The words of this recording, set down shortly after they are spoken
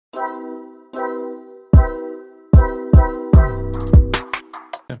Hey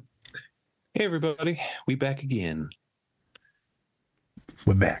everybody, we back again.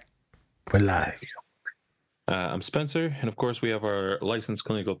 We're back. We're live. I'm Spencer, and of course we have our licensed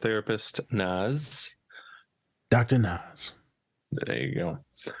clinical therapist, Naz. Dr. Nas. There you go.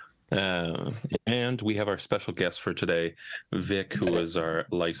 And we have our special guest for today, Vic, who is our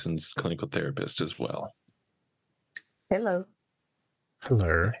licensed clinical therapist as well. Hello.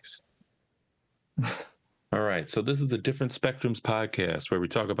 Hello. Nice. All right, so this is the Different Spectrums podcast where we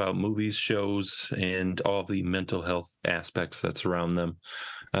talk about movies, shows, and all the mental health aspects that surround them.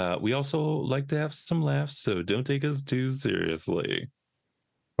 We also like to have some laughs, so don't take us too seriously.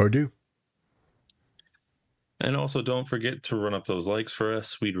 Or do. And also don't forget to run up those likes for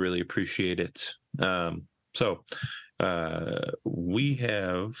us. We'd really appreciate it.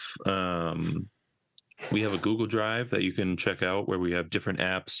 We have a Google Drive that you can check out where we have different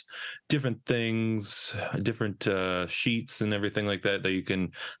apps, different things, different sheets and everything like that you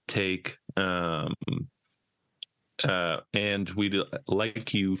can take. And we'd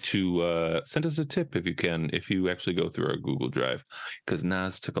like you to send us a tip if you can, if you actually go through our Google Drive, because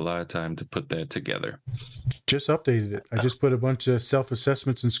Nas took a lot of time to put that together. Just updated it. I just put a bunch of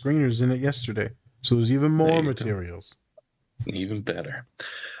self-assessments and screeners in it yesterday. So there's even more materials. Even better.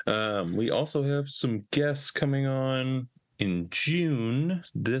 We also have some guests coming on in June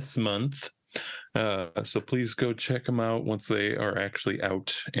this month. So please go check them out once they are actually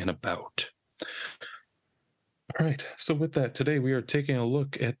out and about. All right. So with that, today we are taking a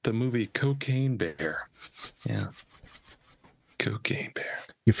look at the movie Cocaine Bear. Yeah. Cocaine Bear.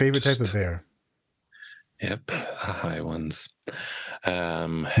 Your favorite type of bear? Yep. The high ones.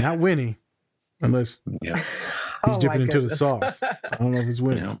 Not Winnie, unless he's dipping into the sauce. I don't know if it's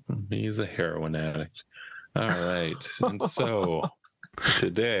Winnie. No, he's a heroin addict. All right. And so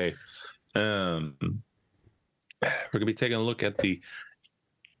today, we're going to be taking a look at the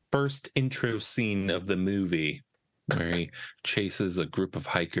first intro scene of the movie where he chases a group of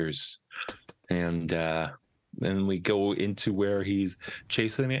hikers. And then we go into where he's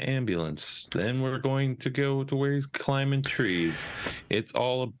chasing an ambulance. Then we're going to go to where he's climbing trees. It's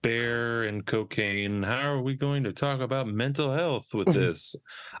all a bear and cocaine. How are we going to talk about mental health with this?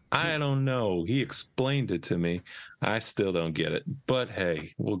 I don't know. He explained it to me. I still don't get it. But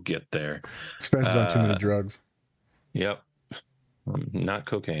hey, we'll get there. Spencer's on too many drugs. Yep. Not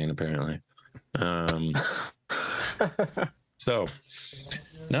cocaine, apparently. So,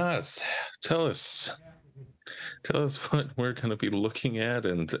 Nas, tell us what we're going to be looking at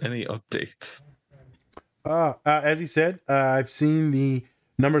and any updates. As he said, I've seen the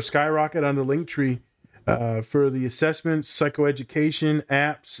number skyrocket on the Linktree for the assessments, psychoeducation,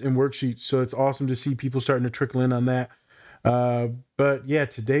 apps, and worksheets. So it's awesome to see people starting to trickle in on that. But yeah,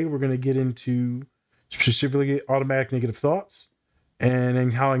 today we're going to get into specifically automatic negative thoughts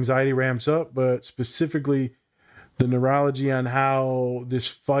and how anxiety ramps up, but specifically the neurology on how this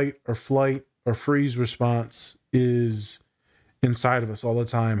fight or flight or freeze response is inside of us all the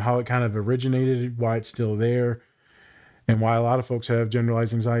time, how it kind of originated, why it's still there, and why a lot of folks have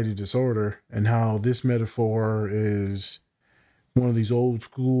generalized anxiety disorder, and how this metaphor is one of these old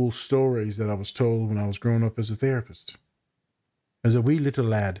school stories that I was told when I was growing up as a therapist. As a wee little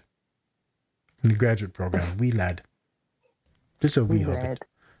lad in the graduate program, wee lad. Just a wee hobbit.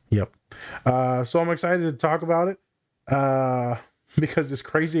 Yep. So I'm excited to talk about it because this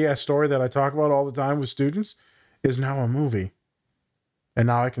crazy ass story that I talk about all the time with students is now a movie. And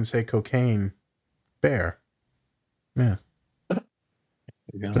now I can say cocaine bear. Yeah.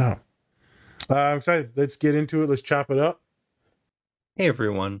 So I'm excited. Let's get into it. Let's chop it up. Hey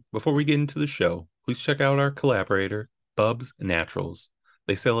everyone. Before we get into the show, please check out our collaborator, Bubs Naturals.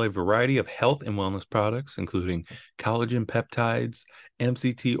 They sell a variety of health and wellness products, including collagen peptides,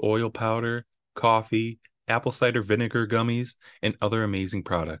 MCT oil powder, coffee, apple cider vinegar gummies, and other amazing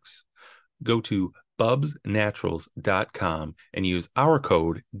products. Go to bubsnaturals.com and use our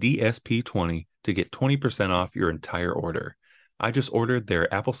code DSP20 to get 20% off your entire order. I just ordered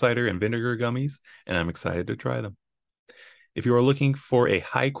their apple cider and vinegar gummies, and I'm excited to try them. If you are looking for a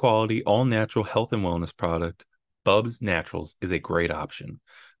high-quality, all-natural health and wellness product, Bubs Naturals is a great option.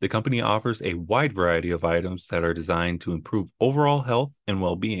 The company offers a wide variety of items that are designed to improve overall health and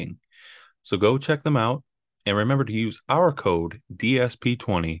well-being. So go check them out, and remember to use our code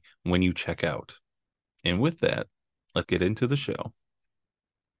DSP20 when you check out. And with that, let's get into the show.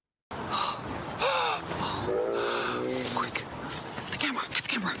 Quick, the camera, get the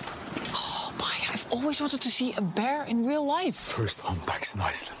camera. Oh my, I've always wanted to see a bear in real life. First humpbacks in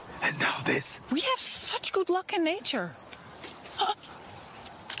Iceland, and now this. We have such good luck in nature.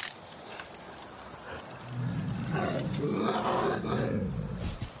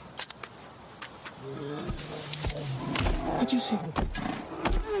 What'd you see?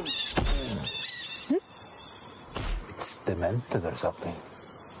 It's demented or something.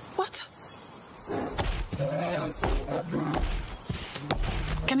 What?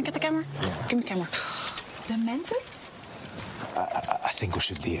 Can I get the camera? Yeah. Give me the camera. Demented? I think we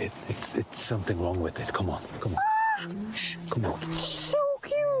should leave it. It's something wrong with it. Come on. Shh, come on. So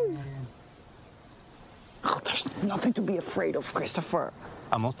cute. Oh, there's nothing to be afraid of, Christopher.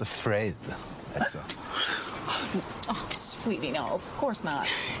 I'm not afraid. That's all. Oh, sweetie, no, of course not.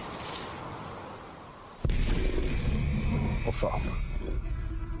 Oh, fuck.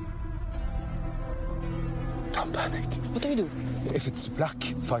 Don't panic. What do we do? If it's black,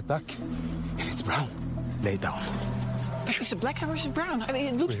 fight back. If it's brown, lay down. But is it black or is it brown? I mean,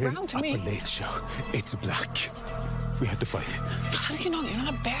 it looks brown to me. Upper late show. It's black. We had to fight it. How do you know? You're not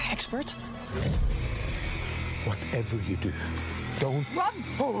a bear expert. Whatever you do, don't Run!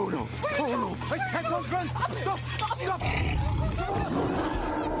 Oh no! Oh no! I said don't run! Stop! Stop!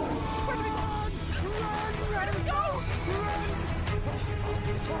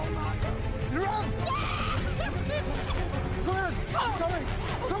 Run!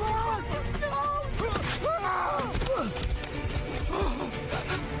 Come on! Come on!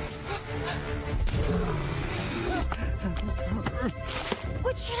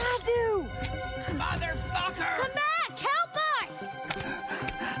 What should I do? Motherfucker! Come back! Help us!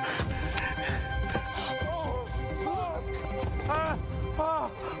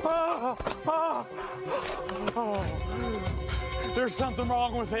 There's something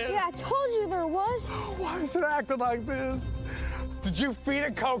wrong with it. Yeah, I told you there was. Why is it acting like this? Did you feed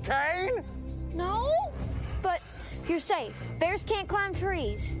it cocaine? No, but you're safe. Bears can't climb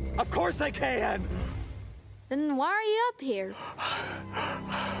trees. Of course they can. Then why are you up here?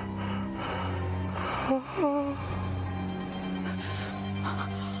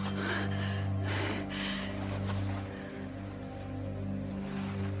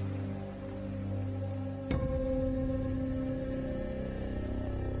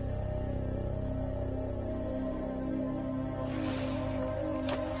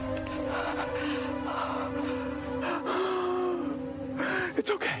 It's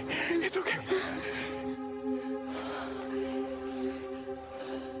okay. It's okay.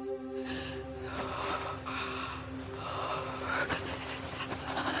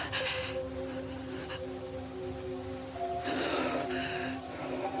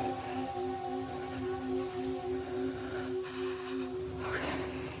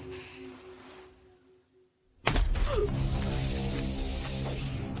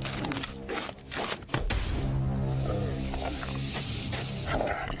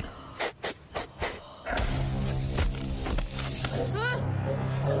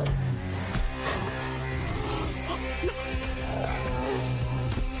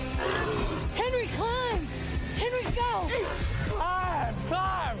 Henry, climb! Henry, go!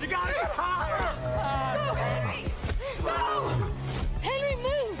 Climb! You gotta get higher! Go, Henry! Go! Henry,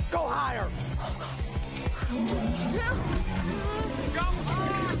 move! Go higher! Go!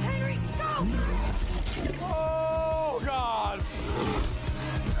 Henry, go! Oh, God!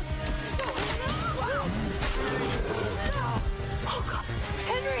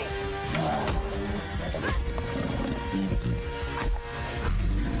 Henry!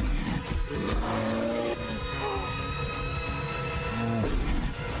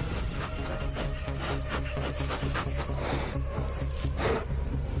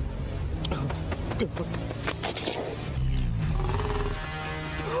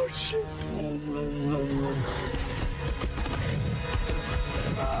 Oh, shit!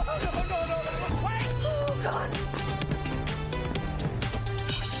 Oh, God!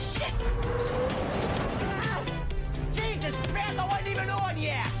 Shit! Jesus, man, I wasn't even on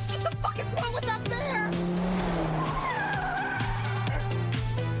yet! What the fuck is wrong with that bear?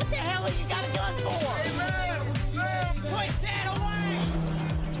 What the hell have you got a gun for? Hey, man! Put that away!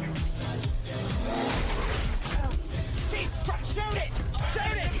 Jeez, shoot it!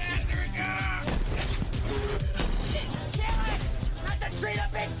 Shoot it! Shit, kill it! Not to treat a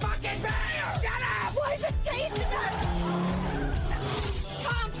big fucking bear! Shut up! Why is it chasing us?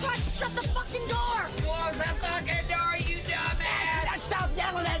 Tom, Touch, shut the fucking door! Close the fucking door, you dumbass! Stop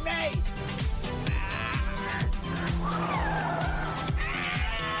yelling at me!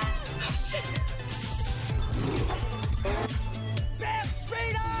 Bam,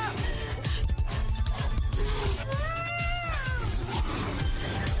 speed up!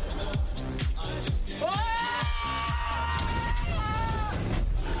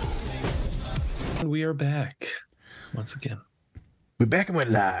 And we are back once again. We're back and went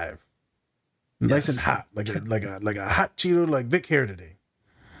live. nice Yes. and hot, like a hot Cheeto, like Vic hair today.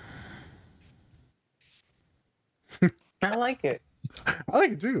 I like it. I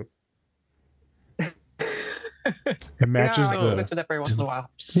like it too. It matches I like to the. mix it up every once in a while.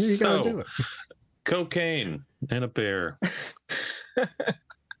 Yeah, you gotta do it. Cocaine and a bear.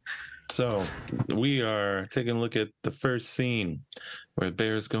 So we are taking a look at the first scene where the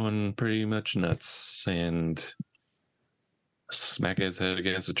bear's going pretty much nuts and smacking his head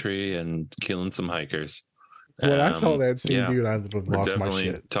against a tree and killing some hikers. When I saw that scene, yeah, dude, I lost we're my definitely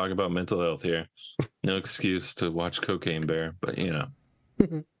shit. talking about mental health here. No excuse to watch Cocaine Bear, but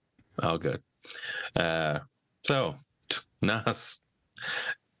all good. So, Nas,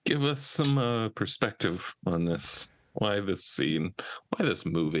 give us some perspective on this. Why this scene? Why this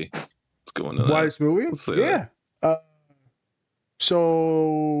movie? Let's go into Why that. this movie? Let's say Yeah.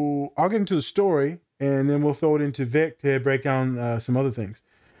 So I'll get into the story, and then we'll throw it into Vic to break down some other things.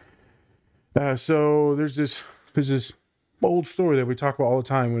 So there's this old story that we talk about all the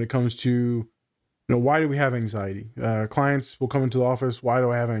time when it comes to, why do we have anxiety? Clients will come into the office. Why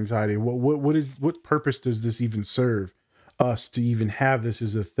do I have anxiety? What purpose does this even serve us to even have this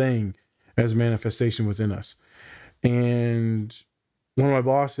as a thing, as a manifestation within us? And one of my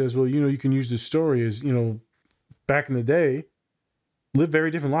boss says, well, you can use this story as, back in the day, live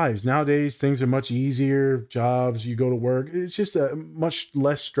very different lives. Nowadays, things are much easier. Jobs, you go to work. It's just a much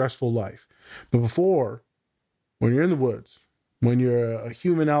less stressful life. But before, when you're in the woods, when you're a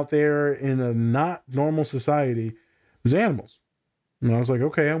human out there in a not normal society, there's animals. And I was like,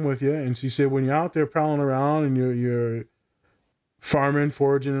 okay, I'm with you. And she said, when you're out there prowling around and you're farming,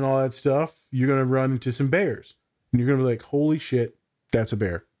 foraging, and all that stuff, you're going to run into some bears. And you're going to be like, holy shit, that's a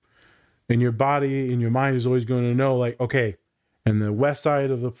bear. And your body and your mind is always going to know, like, okay, in the west side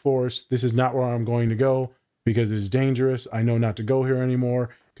of the forest, this is not where I'm going to go because it is dangerous. I know not to go here anymore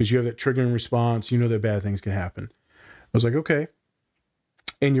because you have that triggering response. You know that bad things can happen. I was like, okay.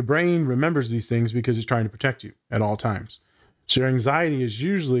 And your brain remembers these things because it's trying to protect you at all times. So your anxiety is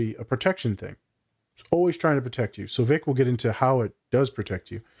usually a protection thing. It's always trying to protect you. So Vic will get into how it does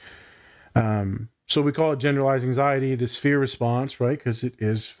protect you. So we call it generalized anxiety, this fear response, right? Because it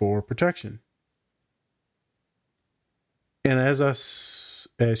is for protection. And as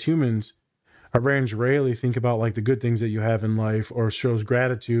humans, our brains rarely think about like the good things that you have in life or shows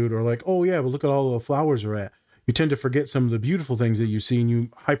gratitude or like, oh yeah, but look at all the flowers are at. You tend to forget some of the beautiful things that you see and you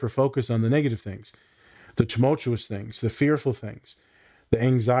hyper focus on the negative things, the tumultuous things, the fearful things, the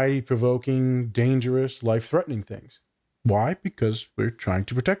anxiety provoking, dangerous, life threatening things. Why? Because we're trying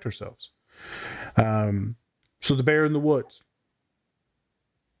to protect ourselves. So the bear in the woods.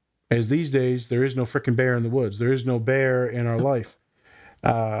 As these days, there is no freaking bear in the woods. There is no bear in our life.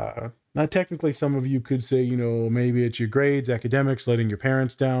 Now, technically, some of you could say, maybe it's your grades, academics, letting your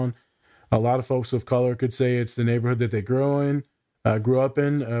parents down. A lot of folks of color could say it's the neighborhood that they grew up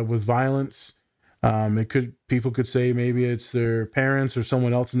in with violence. People could say maybe it's their parents or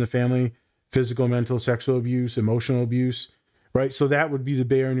someone else in the family, physical, mental, sexual abuse, emotional abuse, right? So that would be the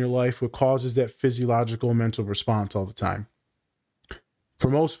bear in your life, what causes that physiological mental response all the time. For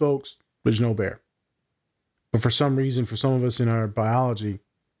most folks, there's no bear. But for some reason, for some of us in our biology,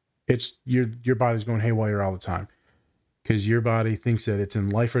 it's your body's going haywire all the time because your body thinks that it's in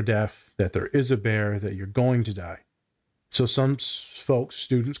life or death, that there is a bear, that you're going to die. So some folks,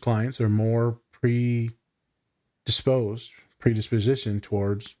 students, clients are more predisposition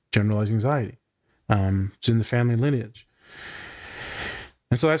towards generalized anxiety. It's in the family lineage.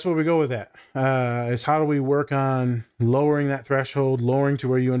 And so that's where we go with that. Is how do we work on lowering that threshold, lowering to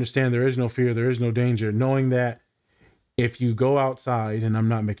where you understand there is no fear, there is no danger, knowing that if you go outside, and I'm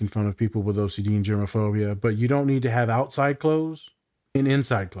not making fun of people with OCD and germophobia, but you don't need to have outside clothes and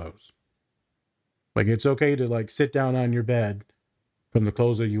inside clothes. Like it's okay to like sit down on your bed from the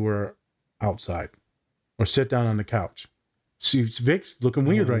clothes that you were outside or sit down on the couch. See, Vic's looking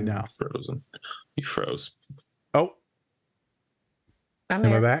weird right now. Frozen. He froze. Oh. I'm Am I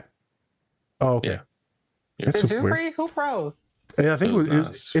here. back? Oh, okay. Yeah. That's Did so you weird. freeze? Who froze? Yeah, I think It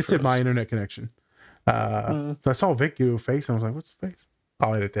was it's at my froze. internet connection. So I saw Vic give a face. And I was like, "What's the face?"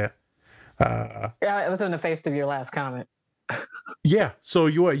 I'll edit that. Yeah, it was in the face of your last comment. Yeah. So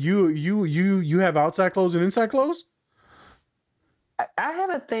you have outside clothes and inside clothes? I have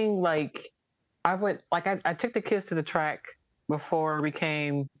a thing like I took the kids to the track before we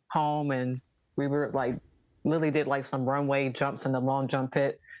came home, and we were like Lily did like some runway jumps in the long jump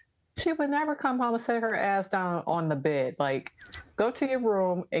pit. She would never come home and sit her ass down on the bed. Like, go to your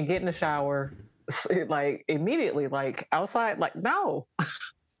room and get in the shower, like immediately. Like outside, like no,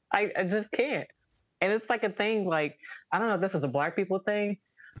 I just can't. And it's like a thing. Like I don't know if this is a Black people thing,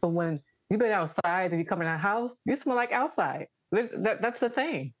 but when You've been outside and you come in the house, you smell like outside. That's the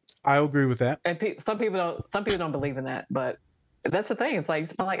thing. I agree with that. And some people don't believe in that, but that's the thing. It's like, you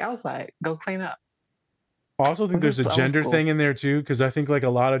smell like outside. Go clean up. I also think there's a gender thing in there too, because I think like a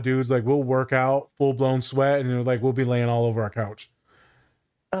lot of dudes like we'll work out, full blown sweat, and they're like we'll be laying all over our couch.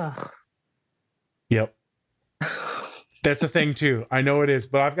 Ugh. Yep. That's a thing too. I know it is,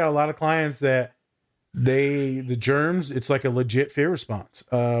 but I've got a lot of clients that the germs, it's like a legit fear response,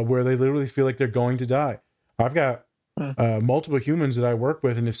 where they literally feel like they're going to die. I've got multiple humans that I work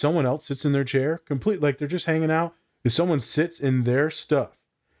with, and if someone else sits in their chair, complete like they're just hanging out, if someone sits in their stuff,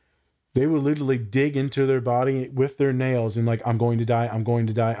 they will literally dig into their body with their nails and like, I'm going to die, I'm going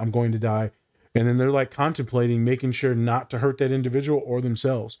to die, I'm going to die. And then they're like contemplating making sure not to hurt that individual or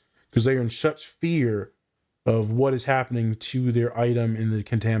themselves because they are in such fear of what is happening to their item and the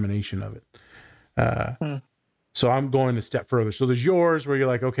contamination of it. So I'm going a step further. So there's yours where you're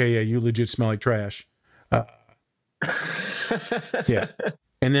like, okay, yeah, you legit smell like trash. Yeah.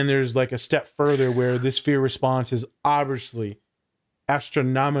 And then there's like a step further where this fear response is obviously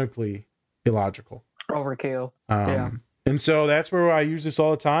astronomically illogical. Overkill. Yeah. And so that's where I use this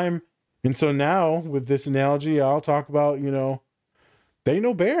all the time. And so now with this analogy, I'll talk about, they ain't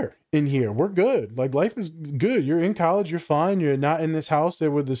no bear in here. We're good. Like life is good. You're in college. You're fine. You're not in this house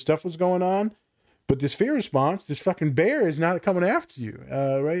there where the stuff was going on. But this fear response, this fucking bear is not coming after you.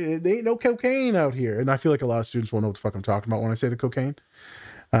 Right? There ain't no cocaine out here. And I feel like a lot of students won't know what the fuck I'm talking about when I say the cocaine.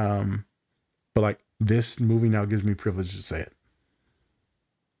 But like this movie now gives me privilege to say it.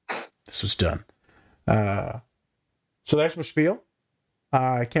 This was done. So that's my spiel.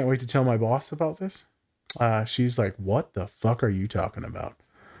 I can't wait to tell my boss about this. She's like, what the fuck are you talking about?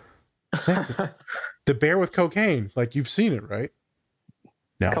 The bear with cocaine. Like, you've seen it, right?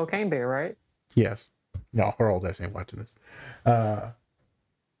 No. Cocaine bear, right? Yes. No, her old ass ain't watching this.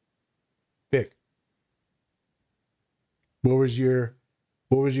 Vic, what was your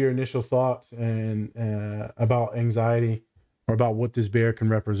initial thoughts and about anxiety or about what this bear can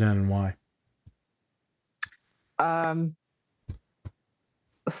represent and why?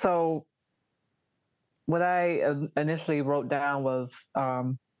 So what I initially wrote down was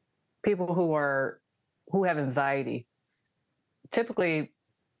people who have anxiety. Typically,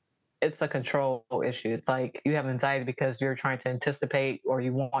 it's a control issue. It's like you have anxiety because you're trying to anticipate or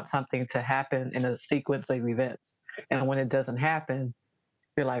you want something to happen in a sequence of events. And when it doesn't happen,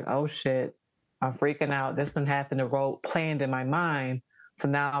 you're like, oh shit, I'm freaking out. This didn't happen. The role planned in my mind. So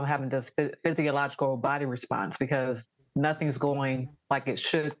now I'm having this physiological body response because nothing's going like it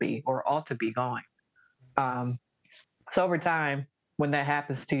should be or ought to be going. So over time, when that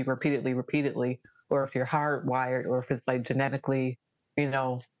happens to you repeatedly, or if you're hardwired, or if it's like genetically,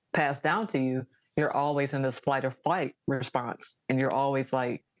 passed down to you, you're always in this flight or flight response, and you're always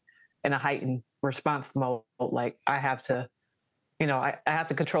like in a heightened response mode. Like I have to, I have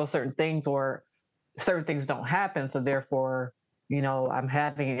to control certain things, or certain things don't happen, so therefore, I'm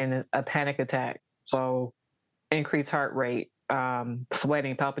having a panic attack. So increased heart rate,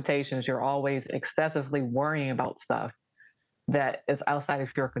 sweating, palpitations. You're always excessively worrying about stuff that is outside of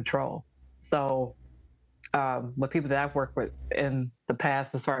your control. So with people that I've worked with in the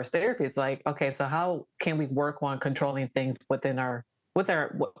past as far as therapy, it's like, okay, so how can we work on controlling things within our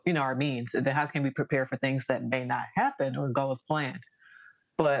means? And then how can we prepare for things that may not happen or go as planned?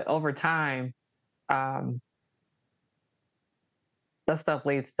 But over time, that stuff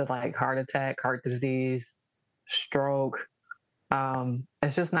leads to like heart attack, heart disease, stroke.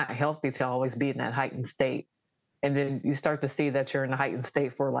 It's just not healthy to always be in that heightened state. And then you start to see that you're in a heightened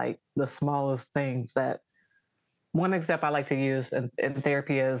state for like the smallest things. That one example I like to use in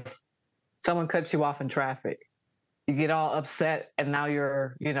therapy is someone cuts you off in traffic. You get all upset and now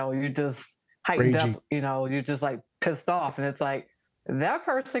you're just heightened Raging. up, you're just like pissed off. And it's like that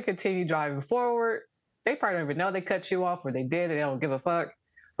person continued driving forward. They probably don't even know they cut you off or they did, and they don't give a fuck.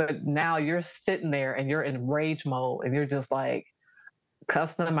 But now you're sitting there and you're in rage mode and you're just like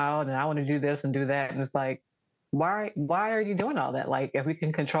cussing them out and I want to do this and do that. And it's like, why are you doing all that? Like, if we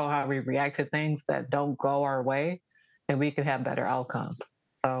can control how we react to things that don't go our way, then we can have better outcomes.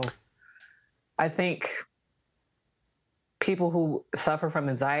 So I think people who suffer from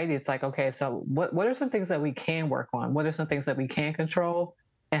anxiety, it's like, okay, so what are some things that we can work on? What are some things that we can control?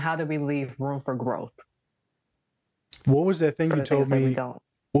 And how do we leave room for growth? What was that thing you told me?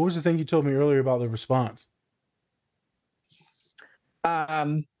 What was the thing you told me earlier about the response?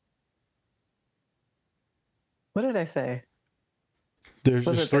 What did I say? There's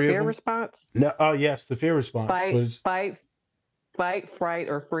Was it three the of fear them. response? No, oh yes, the fear response. Fight, fright,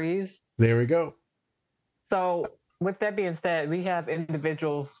 or freeze. There we go. So with that being said, we have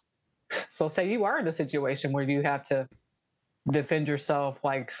individuals So say you are in a situation where you have to defend yourself,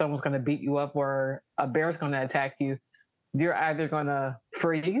 like someone's going to beat you up or a bear's going to attack you. You're either going to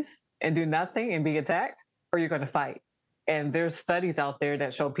freeze and do nothing and be attacked, or you're going to fight. And there's studies out there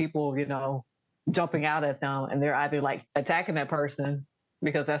that show people, jumping out at them, and they're either like attacking that person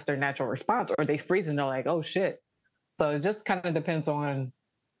because that's their natural response, or they freeze and they're like, oh shit. So it just kind of depends on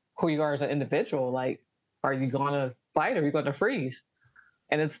who you are as an individual. Like, are you going to fight or are you going to freeze?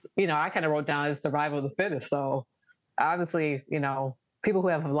 And it's, I kind of wrote down as survival of the fittest. So obviously, people who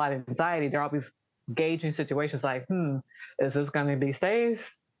have a lot of anxiety, they're always gauging situations like, is this going to be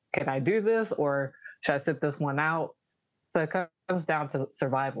safe? Can I do this? Or should I sit this one out? So it comes down to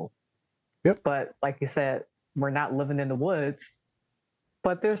survival. Yep. But like you said, we're not living in the woods,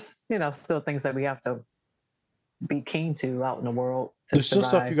 but there's, still things that we have to be keen to out in the world. There's still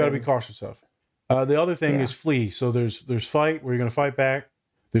stuff you got to be cautious of. The other thing is flee. So there's fight where you're going to fight back.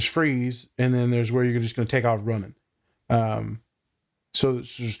 There's freeze, and then there's where you're just going to take off running. So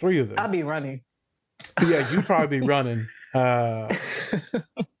there's three of them. I'll be running. Yeah, you'd probably be running.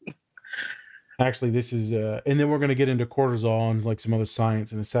 Actually, this is, and then we're going to get into cortisol and like some other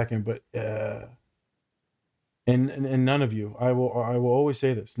science in a second. But and none of you, I will always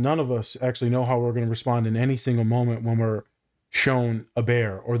say this: none of us actually know how we're going to respond in any single moment when we're shown a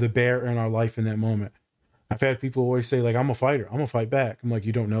bear or the bear in our life in that moment. I've had people always say like, "I'm a fighter. I'm gonna fight back." I'm like,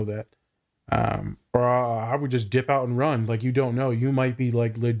 you don't know that. Or I would just dip out and run. Like, you don't know. You might be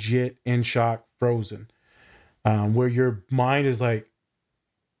like legit in shock, frozen, where your mind is like,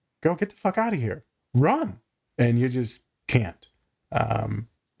 girl, get the fuck out of here. Run. And you just can't.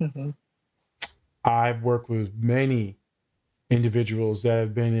 I've worked with many individuals that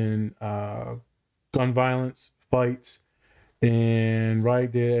have been in gun violence, fights, and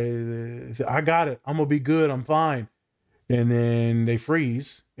right there, they say, I got it. I'm going to be good. I'm fine. And then they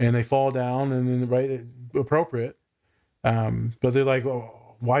freeze and they fall down and then right appropriate. But they're like,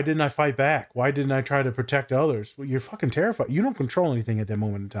 oh, why didn't I fight back? Why didn't I try to protect others? Well, you're fucking terrified. You don't control anything at that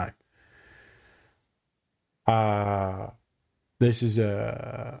moment in time. This is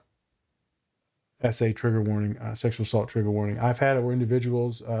a SA trigger warning, sexual assault trigger warning. I've had it where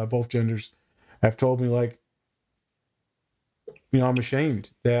individuals, both genders, have told me like, I'm ashamed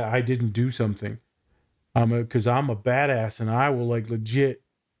that I didn't do something. Because I'm a badass and I will like legit.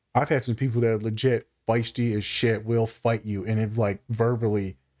 I've had some people that are legit feisty as shit, will fight you and have like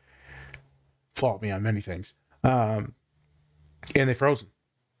verbally fought me on many things. And they frozen.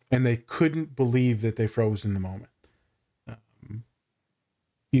 And they couldn't believe that they froze in the moment.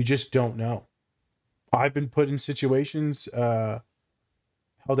 You just don't know. I've been put in situations, held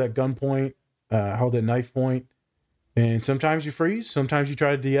at gunpoint, held at knife point, and sometimes you freeze, sometimes you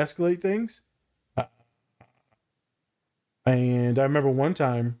try to de-escalate things. And I remember one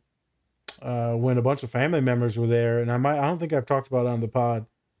time when a bunch of family members were there, and I don't think I've talked about it on the pod,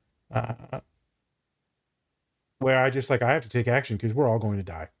 where I just like, I have to take action because we're all going to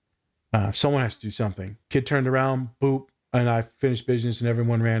die. Someone has to do something. Kid turned around, boop, and I finished business and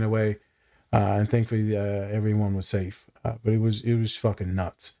everyone ran away. And thankfully everyone was safe. But it was fucking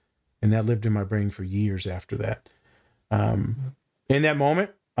nuts. And that lived in my brain for years after that. In that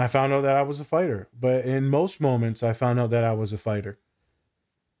moment, I found out that I was a fighter. But in most moments, I found out that I was a fighter.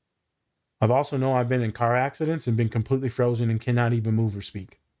 I've also known I've been in car accidents and been completely frozen and cannot even move or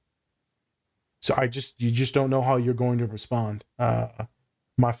speak. So you just don't know how you're going to respond.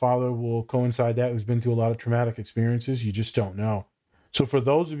 My father will coincide that, who's been through a lot of traumatic experiences. You just don't know. So for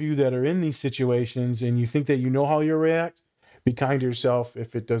those of you that are in these situations and you think that you know how you react, be kind to yourself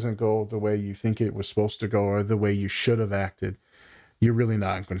if it doesn't go the way you think it was supposed to go or the way you should have acted. You're really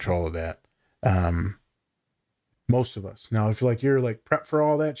not in control of that. Most of us. Now, if you're like prepped for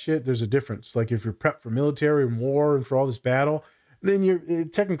all that shit, there's a difference. Like if you're prepped for military and war and for all this battle, then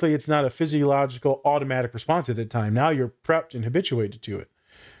technically it's not a physiological automatic response at that time. Now you're prepped and habituated to it.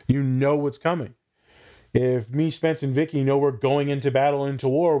 You know what's coming. If me, Spence, and Vicky know we're going into battle, into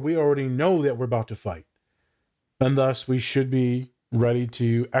war, we already know that we're about to fight. And thus, we should be ready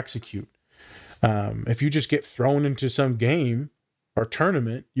to execute. If you just get thrown into some game or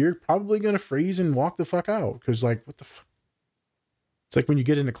tournament, you're probably going to freeze and walk the fuck out. Because, like, what the fuck? It's like when you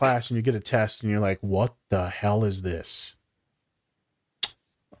get into class and you get a test and you're like, what the hell is this?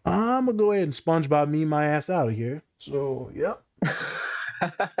 I'm going to go ahead and SpongeBob me my ass out of here. So, yep.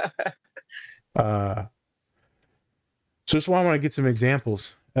 So this is why I want to get some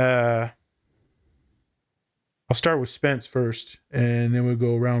examples. I'll start with Spence first, and then we'll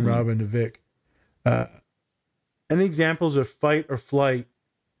go round robin to Vic. Any examples of fight or flight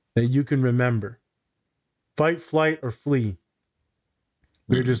that you can remember? Fight, flight, or flee.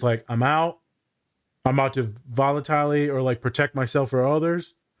 You're just like, I'm out. I'm about to volatilely or like protect myself or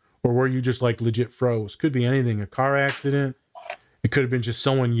others, or were you just like legit froze? Could be anything, a car accident. It could have been just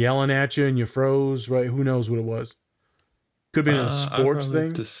someone yelling at you and you froze, right? Who knows what it was? Could have been a I'd sports probably have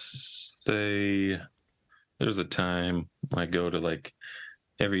thing. to say there's a time I go to like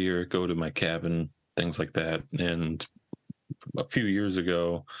every year, go to my cabin, things like that. And a few years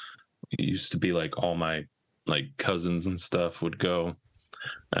ago, it used to be like all my like cousins and stuff would go.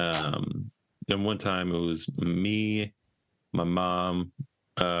 And one time it was me, my mom,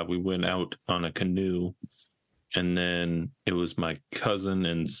 we went out on a canoe, and then it was my cousin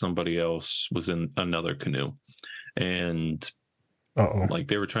and somebody else was in another canoe. And like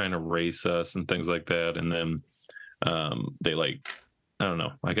they were trying to race us and things like that. And then they like, I don't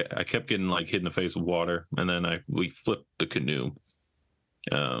know, I kept getting like hit in the face with water, and then we flipped the canoe.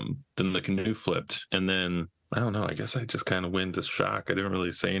 Then the canoe flipped, and then I don't know, I guess I just kind of went into shock. I didn't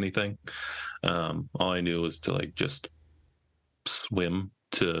really say anything. All I knew was to like just swim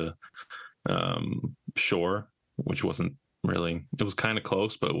to shore, which wasn't really, it was kind of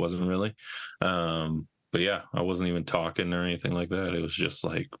close, but it wasn't really. But yeah, I wasn't even talking or anything like that. It was just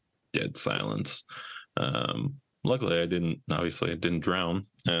like dead silence. Luckily I didn't drown.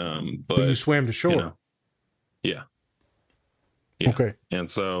 But you swam to shore. You know, yeah. Okay. And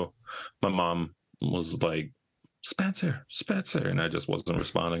so my mom was like, Spencer, and I just wasn't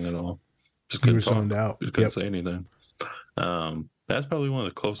responding at all. Just couldn't talk. Zoned out. Just couldn't say anything. That's probably one of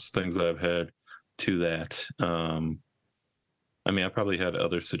the closest things I've had to that. I mean, I probably had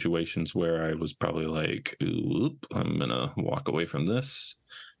other situations where I was probably like, oop, I'm gonna walk away from this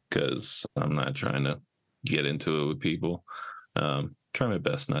because I'm not trying to get into it with people. Try my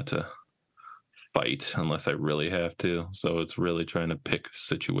best not to fight unless I really have to. So it's really trying to pick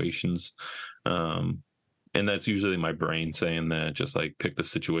situations. And that's usually my brain saying that, just like pick the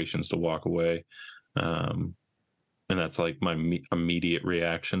situations to walk away. And that's like my immediate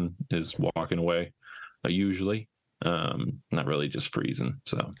reaction is walking away, usually. Not really just freezing.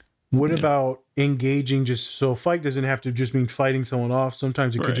 So what about engaging? Just so a fight doesn't have to just mean fighting someone off.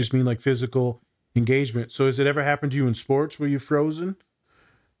 Sometimes it could just mean like physical engagement. So has it ever happened to you in sports where you've frozen?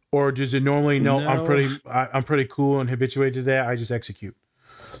 Or does it normally no. I'm pretty cool and habituated to that. I just execute.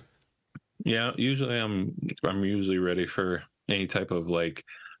 Yeah, usually I'm usually ready for any type of like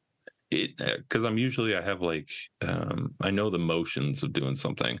it, because I have like I know the motions of doing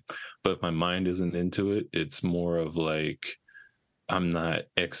something, but if my mind isn't into it, it's more of like I'm not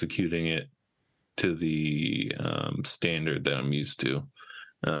executing it to the standard that I'm used to.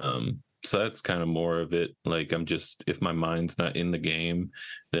 So that's kind of more of it. Like if my mind's not in the game,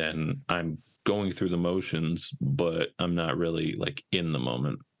 then I'm going through the motions, but I'm not really like in the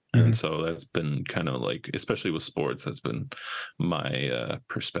moment. And so that's been kind of like, especially with sports, that's been my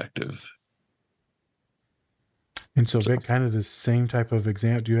perspective. And so, Vic, kind of the same type of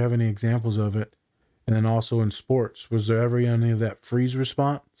example. Do you have any examples of it? And then also in sports, was there ever any of that freeze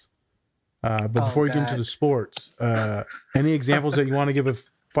response? But before we get into the sports, any examples that you want to give of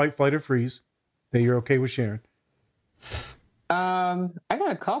fight, flight, or freeze that you're okay with sharing? I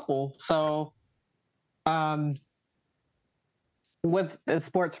got a couple. So, with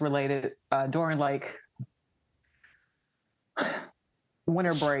sports related, during like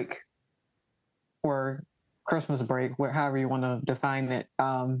winter break or Christmas break, however you want to define it,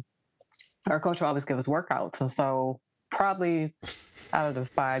 our coach would always give us workouts. And so probably out of the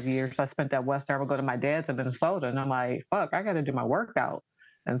 5 years I spent at Western, I would go to my dad's in Minnesota, and I'm like, fuck, I got to do my workout.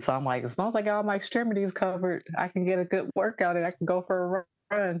 And so I'm like, as long as I got all my extremities covered, I can get a good workout and I can go for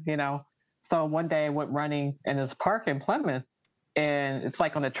a run, you know? So one day I went running in this park in Plymouth, and it's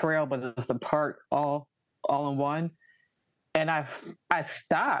like on the trail, but it's the park all in one. And I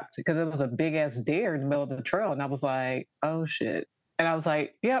stopped because it was a big ass deer in the middle of the trail. And I was like, oh shit. And I was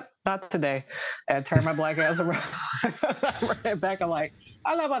like, yep, not today. And I turned my black ass around. I ran back. I'm like,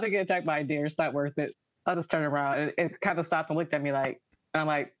 I'm not about to get attacked by a deer. It's not worth it. I'll just turn around. It kind of stopped and looked at me like, and I'm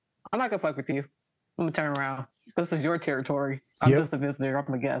like, I'm not gonna fuck with you. I'm gonna turn around. This is your territory. I'm just a visitor.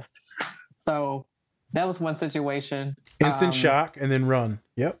 I'm a guest. So that was one situation. Instant shock and then run.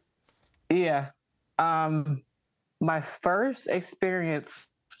 Yep. Yeah. My first experience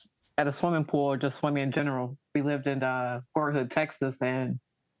at a swimming pool, or just swimming in general, we lived in Fort Hood, Texas, and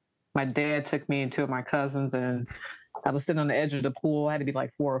my dad took me and two of my cousins, and I was sitting on the edge of the pool. I had to be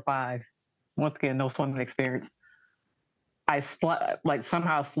like 4 or 5. Once again, no swimming experience. I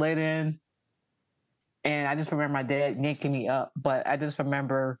somehow slid in, and I just remember my dad yanking me up, but I just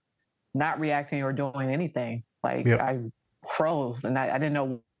remember not reacting or doing anything. Like I froze, and I didn't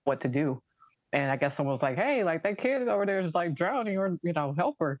know what to do. And I guess someone was like, "Hey, like that kid over there is like drowning, or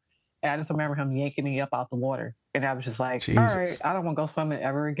help her." And I just remember him yanking me up out the water, and I was just like, "All right, Jesus. I don't want to go swimming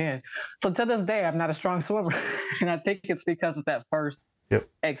ever again." So to this day, I'm not a strong swimmer, and I think it's because of that first Yep.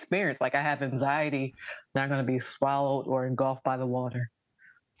 experience. Like I have anxiety, not going to be swallowed or engulfed by the water.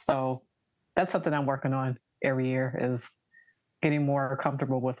 So that's something I'm working on every year is getting more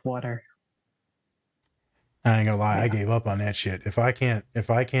comfortable with water. I ain't gonna lie, I Yeah. gave up on that shit. If I can't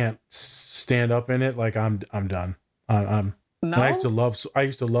stand up in it, like I'm done. I'm and I used to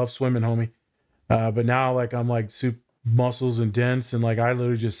No, love swimming, homie. But now like I'm like super muscles and dense, and like I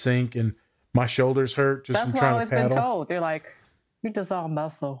literally just sink, and my shoulders hurt just that's from what I've trying to always been paddle. told. They're like, "You're just all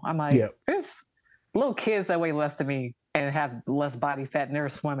muscle." I'm Yeah, like, "There's little kids that weigh less than me and have less body fat, and they're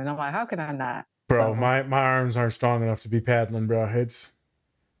swimming." I'm like, "How can I not?" bro, So my arms aren't strong enough to be paddling, bro. It's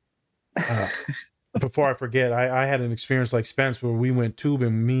uh, before I forget, I had an experience like Spence where we went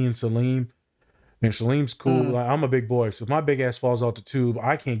tubing, me and Salim. And Salim's cool. mm, Like, I'm a big boy, so if my big ass falls out the tube,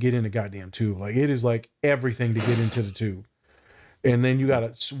 I can't get in the goddamn tube. Like it is like everything to get into the tube, and then you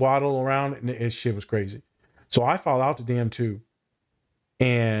gotta swaddle around, and shit was crazy. So I fall out the damn tube,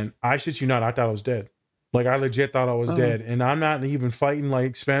 and I shit you not, I thought I was dead. Like I legit thought I was mm. dead, and I'm not even fighting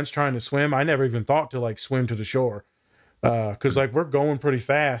like Spence trying to swim. I never even thought to like swim to the shore, because like we're going pretty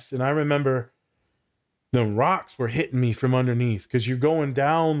fast, and I remember the rocks were hitting me from underneath because you're going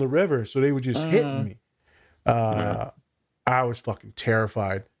down the river, so they were just hitting me. I was fucking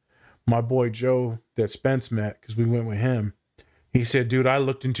terrified. My boy Joe that Spence met, because we went with him, he said, "Dude, I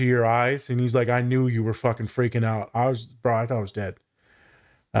looked into your eyes," and he's like, "I knew you were fucking freaking out." I thought I was dead.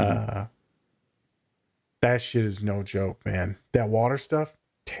 That shit is no joke, man. That water stuff,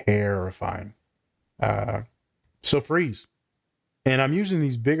 terrifying. So freeze. And I'm using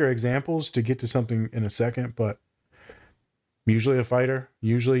these bigger examples to get to something in a second, but usually a fighter,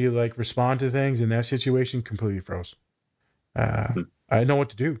 usually you like respond to things. In that situation, completely froze. I didn't know what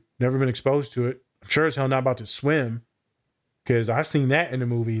to do. Never been exposed to it. I'm sure as hell not about to swim because I seen that in the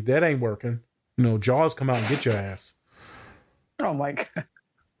movie. That ain't working. Jaws come out and get your ass. Oh my god, what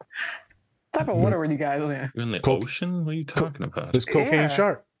type of water were you guys in? You're in the ocean? What are you talking about? This cocaine Yeah.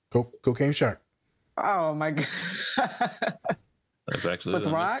 shark. Cocaine shark. Oh my god. That's actually With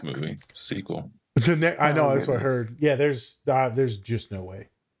the rocks? next movie sequel. I know, Oh, that's what I goodness. heard. Yeah, there's just no way.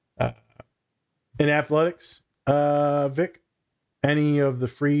 In athletics, Vic, any of the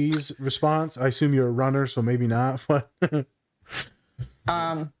freeze response? I assume you're a runner, so maybe not. But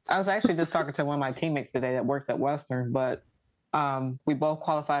I was actually just talking to one of my teammates today that works at Western, but we both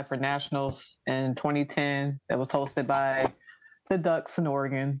qualified for nationals in 2010. That was hosted by the Ducks in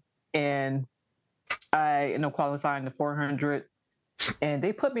Oregon, and I ended up qualifying the 400, and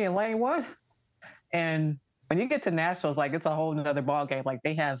they put me in lane one. And when you get to nationals, like it's a whole nother ball game. Like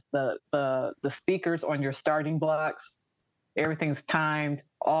they have the speakers on your starting blocks, everything's timed,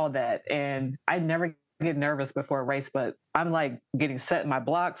 all that. And I never get nervous before a race, but I'm like getting set in my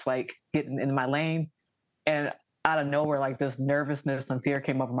blocks, like getting in my lane, and out of nowhere, like this nervousness and fear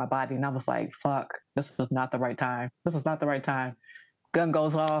came over my body, and I was like, "Fuck, this is not the right time. This is not the right time." Gun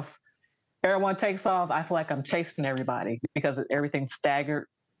goes off. Everyone takes off. I feel like I'm chasing everybody because everything's staggered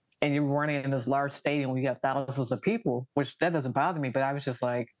and you're running in this large stadium where you have thousands of people, which that doesn't bother me. But I was just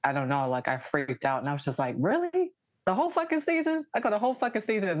like, I don't know, like I freaked out and I was just like, really? The whole fucking season? I got the whole fucking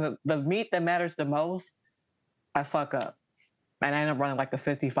season. The meet that matters the most, I fuck up. And I ended up running like the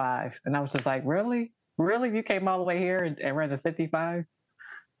 55. And I was just like, really? Really? You came all the way here and ran the 55?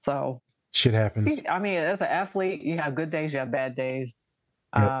 So, shit happens. I mean, as an athlete, you have good days, you have bad days.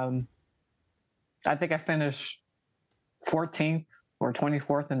 Yep. I think I finished 14th or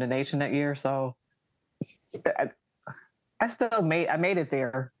 24th in the nation that year. So I still made it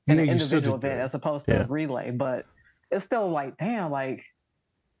there in an individual event as opposed to a relay. But it's still like, damn, like,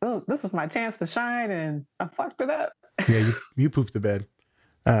 oh, this is my chance to shine and I fucked it up. Yeah, you pooped the bed.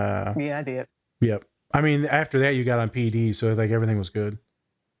 Yeah, I did. Yep. I mean, after that, you got on PD, so like everything was good.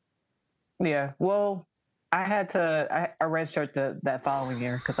 Yeah. Well, I redshirted that following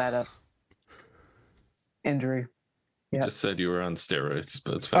year because I had a injury. You Yep. just said you were on steroids,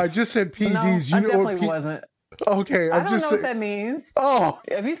 but it's fine. I just said PDs. No, you I know definitely what wasn't. Okay, I don't know what that means. Oh,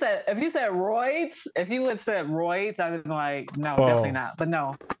 If you said roids, if you would said roids, I'd be like, no, definitely not. But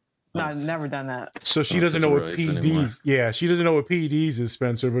no, I've never done that. So she doesn't know what PDs. Yeah, she doesn't know what PDs is,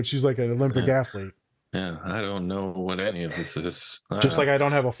 Spencer. But she's like an Olympic athlete. Yeah, I don't know what any of this is. Just like I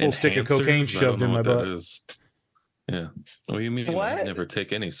don't have a full stick of cocaine shoved in my butt. Yeah. What do you mean? What? I never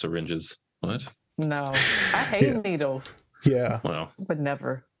take any syringes. What? No, I hate needles. Yeah. Well, but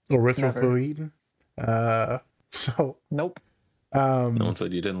never. Erythropoietin. So Nope. No one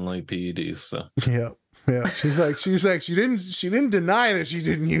said you didn't like PEDs, so Yeah. She's like, she didn't deny that she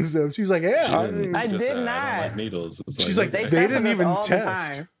didn't use them. She's like, yeah, I did I did I don't not. like needles. It's she's like, They they tested didn't us even all the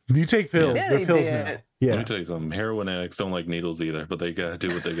test. time. Do you take pills? Yeah, They're they pills did. now. Let Yeah. me tell you something. Heroin addicts don't like needles either, but they gotta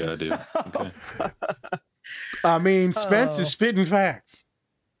do what they gotta do. Okay. I mean, Spence is spitting facts.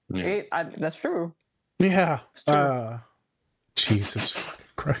 Yeah. That's true. Yeah. It's true. Jesus fucking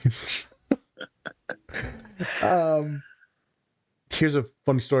Christ. Here's a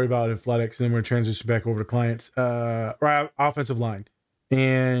funny story about athletics, and then we're gonna transition back over to clients. Offensive line.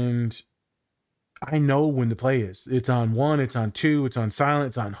 And I know when the play is. It's on 1, it's on 2, it's on silent,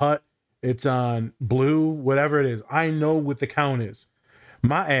 it's on hut, it's on blue, whatever it is. I know what the count is.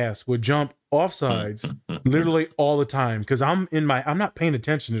 My ass would jump offsides literally all the time because I'm not paying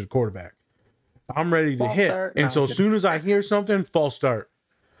attention to the quarterback. I'm ready to False hit. start? And No, so I'm as soon as I hear something, false start.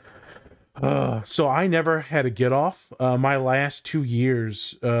 So I never had a get off. My last 2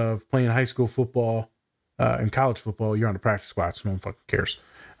 years of playing high school football and college football, you're on the practice squad, so no one fucking cares.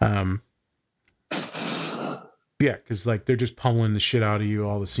 Yeah, because like they're just pummeling the shit out of you,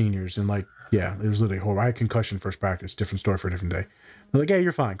 all the seniors, and like, yeah, it was literally horrible. I had concussion first practice, different story for a different day. They're like, yeah,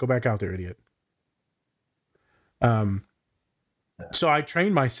 you're fine. Go back out there, idiot. So I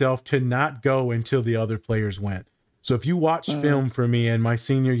trained myself to not go until the other players went. So if you watch film for me in my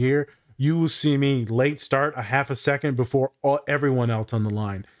senior year, you will see me late start a half a second before everyone else on the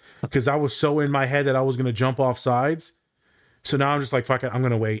line. Because I was so in my head that I was going to jump off sides. So now I'm just like, fuck it, I'm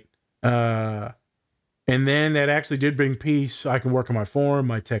going to wait. And then that actually did bring peace. I can work on my form,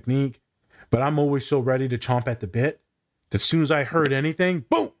 my technique. But I'm always so ready to chomp at the bit that as soon as I heard anything,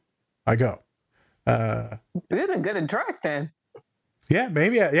 boom, I go. You've been good at track then. Yeah,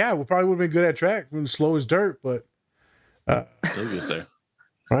 maybe. Yeah, we probably would have been good at track. We were slow as dirt, but They'll get there.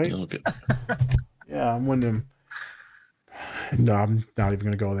 right? They'll get Yeah, I'm one of them. No, I'm not even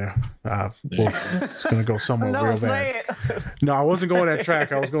going to go there. It's going to go somewhere No, real say bad. it. No, I wasn't going that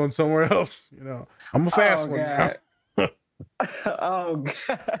track. I was going somewhere else. You know, I'm a fast one. God. Oh,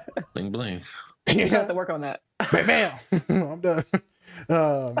 God. bling bling. You have to work on that. Bam, I'm done.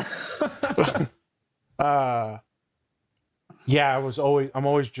 Yeah, I'm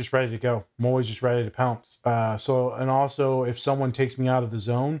always just ready to go. I'm always just ready to pounce. And also if someone takes me out of the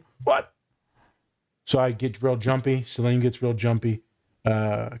zone, what? So I get real jumpy. Celine gets real jumpy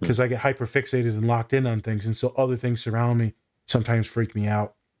because I get hyper fixated and locked in on things. And so other things surround me sometimes freak me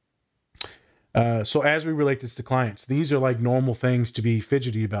out. So as we relate this to clients, these are like normal things to be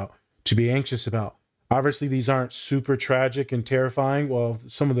fidgety about, to be anxious about. Obviously, these aren't super tragic and terrifying. Well,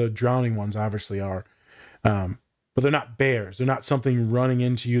 some of the drowning ones obviously are. But they're not bears. They're not something running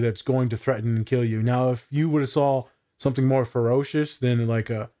into you that's going to threaten and kill you. Now, if you would have saw something more ferocious than like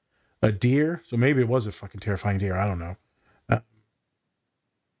a deer, so maybe it was a fucking terrifying deer. I don't know.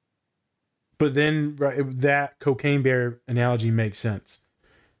 But then that cocaine bear analogy makes sense.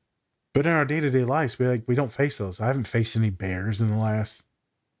 But in our day-to-day lives, we don't face those. I haven't faced any bears in the last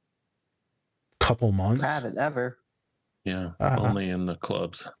couple months. I haven't ever. Yeah, only in the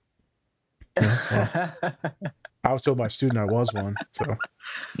clubs. Yeah, well, I was told by a student I was one. So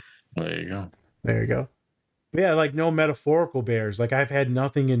There you go. there you go. But yeah, like no metaphorical bears. Like I've had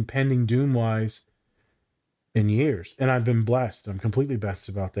nothing impending doom-wise in years. And I've been blessed. I'm completely blessed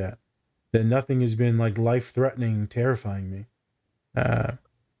about that. That nothing has been like life-threatening, terrifying me.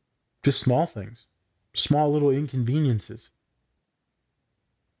 Just small things. Small little inconveniences.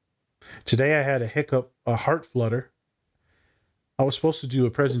 Today I had a hiccup, a heart flutter. I was supposed to do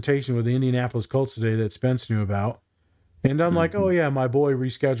a presentation with the Indianapolis Colts today that Spence knew about. And I'm like, oh yeah, my boy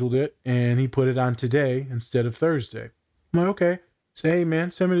rescheduled it and he put it on today instead of Thursday. I'm like, okay. Say, hey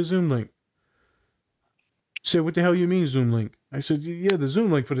man, send me the Zoom link. Said, what the hell you mean Zoom link? I said, yeah, the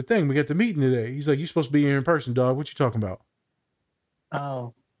Zoom link for the thing. We got the meeting today. He's like, you're supposed to be here in person, dog. What you talking about?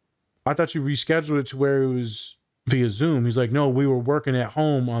 Oh. I thought you rescheduled it to where it was via Zoom. He's like, no, we were working at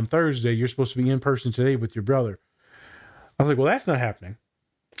home on Thursday. You're supposed to be in person today with your brother. I was like, well, that's not happening.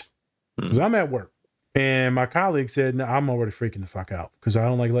 Because I'm at work. And my colleague said, no, I'm already freaking the fuck out because I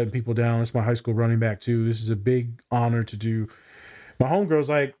don't like letting people down. It's my high school running back too. This is a big honor to do. My homegirl's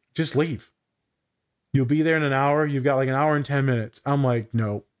like, just leave. You'll be there in an hour. You've got like an hour and 10 minutes. I'm like,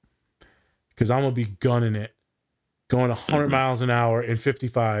 no. Because I'm going to be gunning it. Going 100 miles an hour in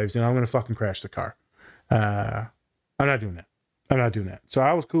 55s, and I'm going to fucking crash the car. I'm not doing that. I'm not doing that. So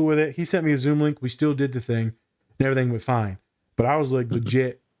I was cool with it. He sent me a Zoom link. We still did the thing, and everything went fine. But I was like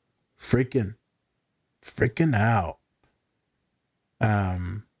legit freaking out. I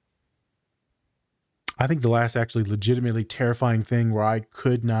think the last actually legitimately terrifying thing where I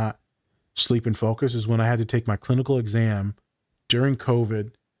could not sleep and focus is when I had to take my clinical exam during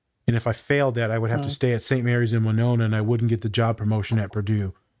COVID. And if I failed that, I would have to stay at St. Mary's in Winona, and I wouldn't get the job promotion at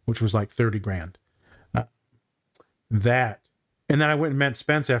Purdue, which was like 30 grand. That. And then I went and met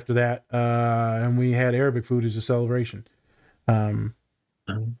Spence after that, and we had Arabic food as a celebration.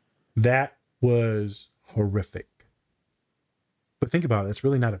 That was horrific. But think about it. It's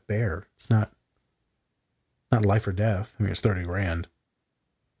really not a bear. It's not life or death. I mean, it's 30 grand.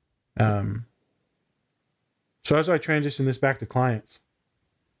 So as I transition this back to clients,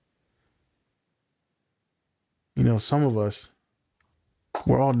 you know, some of us,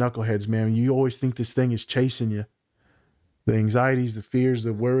 we're all knuckleheads, man. You always think this thing is chasing you. The anxieties, the fears,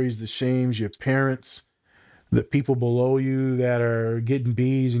 the worries, the shames, your parents, the people below you that are getting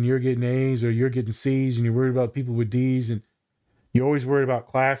B's and you're getting A's, or you're getting C's and you're worried about people with D's, and you're always worried about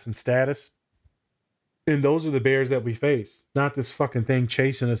class and status. And those are the bears that we face, not this fucking thing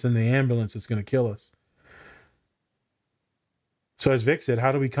chasing us in the ambulance that's going to kill us. So as Vic said,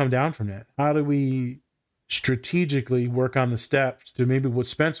 how do we come down from that? How do we strategically work on the steps to maybe what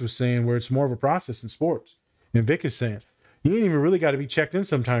Spence was saying, where it's more of a process in sports? And Vic is saying, you ain't even really got to be checked in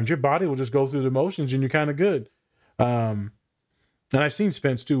sometimes. Your body will just go through the motions and you're kind of good. And I've seen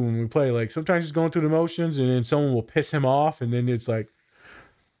Spence too when we play. Like sometimes he's going through the motions and then someone will piss him off, and then it's like,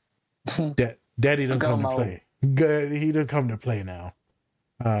 Daddy didn't come to play. Good, he didn't come to play now.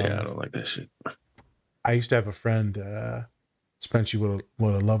 Yeah, I don't like that shit. I used to have a friend, Spence, you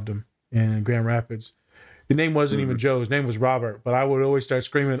would have loved him, in Grand Rapids. His name wasn't even Joe. His name was Robert. But I would always start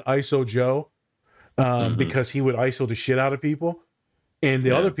screaming ISO Joe because he would ISO the shit out of people. And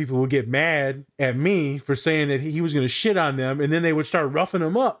the other people would get mad at me for saying that he was going to shit on them. And then they would start roughing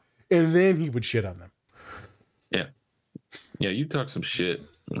him up. And then he would shit on them. Yeah. Yeah, you talk some shit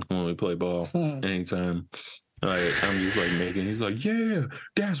when we play ball anytime. I'm just like making, he's like, yeah,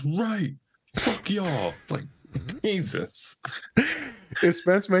 that's right. Fuck y'all. Like, Jesus. If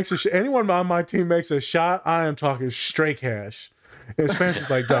Spence makes a shot, anyone on my team makes a shot, I am talking straight cash. And Spence is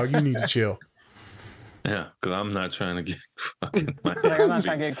like, dog, you need to chill. Yeah, because I'm not trying to get fucking my Like, I'm not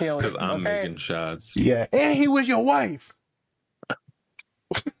trying to get killed. because I'm making shots. Yeah. And he was your wife.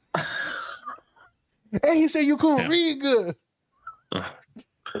 And he said you couldn't read good.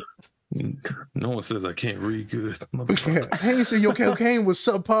 No one says I can't read good. Yeah. And he said your cocaine was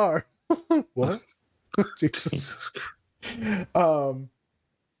subpar. What? Jesus. All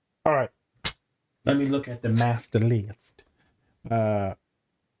right. Let me look at the master list.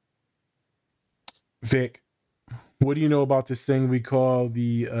 Vic, what do you know about this thing we call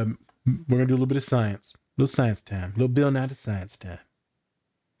the we're gonna do a little bit of science. A little science time. A little Bill Nye to science time.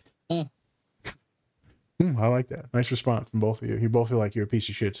 I like that. Nice response from both of you. You both feel like you're a piece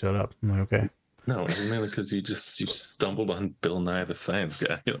of shit. Shut up. I'm like, okay. No, it's mainly because you stumbled on Bill Nye the Science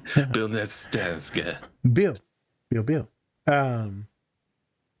Guy. Bill Nye the Science Guy. Bill. What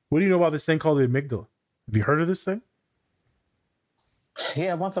do you know about this thing called the amygdala? Have you heard of this thing?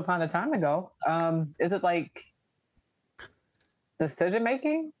 Yeah, once upon a time ago. Is it like decision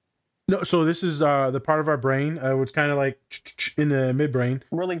making? No, so this is the part of our brain. It's kind of like in the midbrain.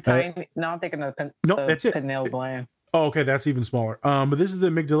 Really tiny? No, I'm thinking of the that's it. pineal gland. Oh, okay, that's even smaller. But this is the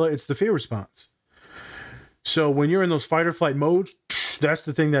amygdala. It's the fear response. So when you're in those fight or flight modes, that's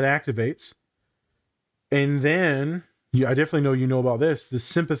the thing that activates. And then, I definitely know you know about this, the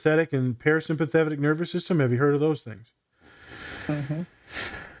sympathetic and parasympathetic nervous system. Have you heard of those things? Mm-hmm.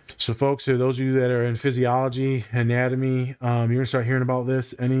 So folks, those of you that are in physiology, anatomy, you're going to start hearing about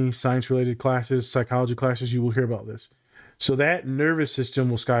this. Any science-related classes, psychology classes, you will hear about this. So that nervous system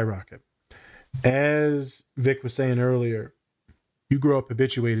will skyrocket. As Vic was saying earlier, you grow up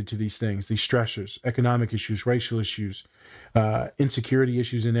habituated to these things, these stressors, economic issues, racial issues, insecurity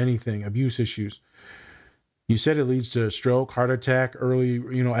issues in anything, abuse issues. You said it leads to stroke, heart attack, early,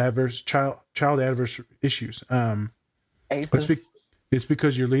 adverse child adverse issues. It's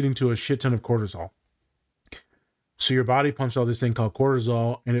because you're leading to a shit ton of cortisol. So your body pumps out this thing called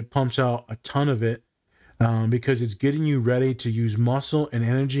cortisol, and it pumps out a ton of it because it's getting you ready to use muscle and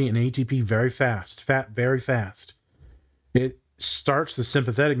energy and ATP very fast, very fast. It starts the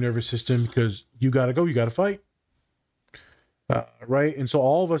sympathetic nervous system because you got to go, you got to fight. Right? And so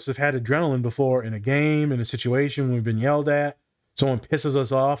all of us have had adrenaline before in a game, in a situation when we've been yelled at, someone pisses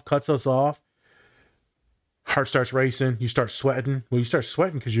us off, cuts us off. Heart starts racing. You start sweating. Well, you start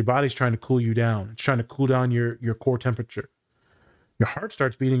sweating because your body's trying to cool you down. It's trying to cool down your core temperature. Your heart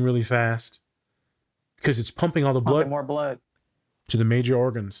starts beating really fast because it's pumping all the blood, more blood to the major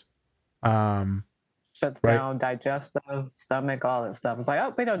organs. Shuts down digestive, stomach, all that stuff. It's like,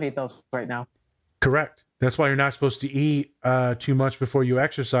 oh, we don't need those right now. Correct. That's why you're not supposed to eat too much before you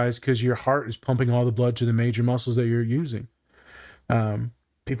exercise, because your heart is pumping all the blood to the major muscles that you're using.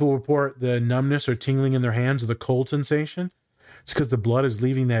 People report the numbness or tingling in their hands or the cold sensation. It's because the blood is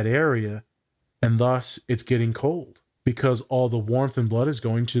leaving that area, and thus it's getting cold because all the warmth and blood is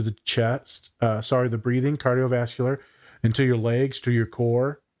going to the chest, the breathing, cardiovascular, into your legs, to your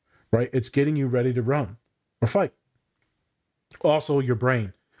core, right? It's getting you ready to run or fight. Also, your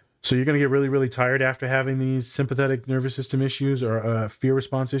brain. So you're going to get really, really tired after having these sympathetic nervous system issues or fear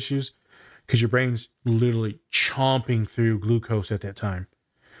response issues because your brain's literally chomping through glucose at that time.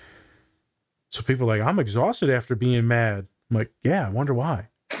 So people are like, I'm exhausted after being mad. I'm like, yeah, I wonder why.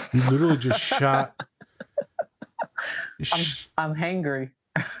 You literally just shot. I'm hangry.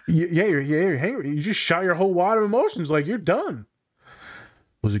 Yeah, you're hangry. You just shot your whole wad of emotions. Like, you're done.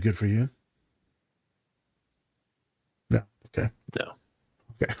 Was it good for you? No. Okay. No.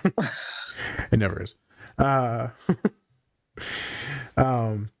 Okay. It never is.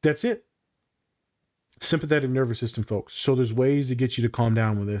 That's it. Sympathetic nervous system, folks. So there's ways to get you to calm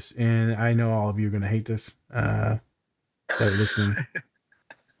down with this. And I know all of you are going to hate this that are listening.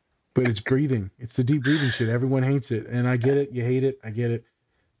 But it's breathing. It's the deep breathing shit. Everyone hates it. And I get it. You hate it. I get it.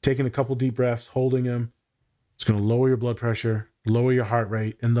 Taking a couple deep breaths, holding them. It's going to lower your blood pressure, lower your heart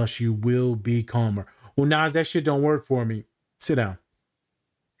rate, and thus you will be calmer. Well, Nas, that shit don't work for me. Sit down.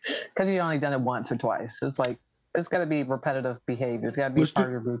 Because you've only done it once or twice. It's like, it's got to be repetitive behavior. It's got to be part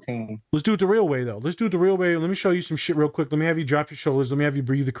of your routine. Let's do it the real way, though. Let's do it the real way. Let me show you some shit real quick. Let me have you drop your shoulders. Let me have you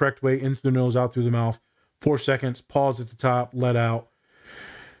breathe the correct way, in through the nose, out through the mouth. 4 seconds. Pause at the top. Let out.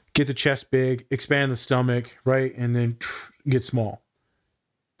 Get the chest big. Expand the stomach, right? And then get small.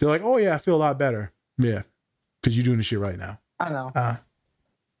 They're like, oh, yeah, I feel a lot better. Yeah, because you're doing the shit right now. I know.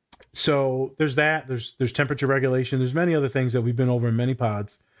 So there's that. There's temperature regulation. There's many other things that we've been over in many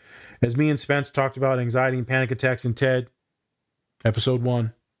pods. As me and Spence talked about anxiety and panic attacks in TED, episode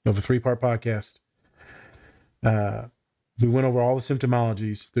 1 of a 3-part podcast. We went over all the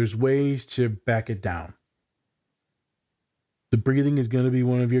symptomologies. There's ways to back it down. The breathing is going to be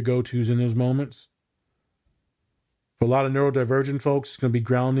one of your go-tos in those moments. For a lot of neurodivergent folks, it's going to be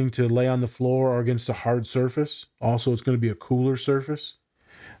grounding to lay on the floor or against a hard surface. Also, it's going to be a cooler surface.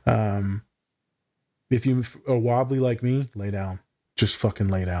 If you are wobbly like me, lay down. Just fucking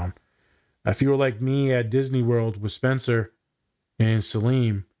lay down. If you were like me at Disney World with Spencer and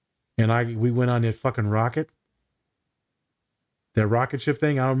Salim, and we went on that fucking rocket, that rocket ship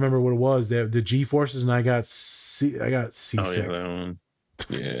thing. I don't remember what it was. The G forces, and I got seasick. Oh yeah, that one.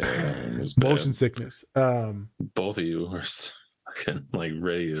 Yeah, that one was Motion bad. sickness. Both of you were fucking like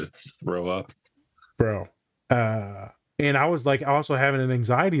ready to throw up, bro. And I was like also having an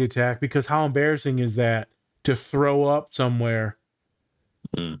anxiety attack because how embarrassing is that to throw up somewhere?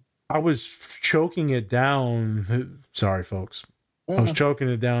 I was choking it down. Sorry, folks. I was choking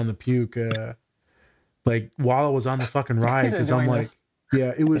it down the puke, like while I was on the fucking ride, because I'm like,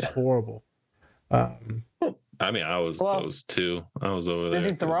 yeah, it was horrible. I mean, I was close too. I was over there.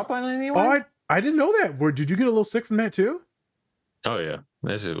 Did you throw up on anyone? Oh, I didn't know that. Did you get a little sick from that too? Oh yeah,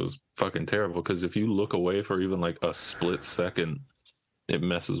 that shit was fucking terrible. Because if you look away for even like a split second, it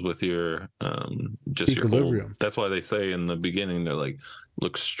messes with your just equilibrium. Your whole, that's why they say in the beginning they're like,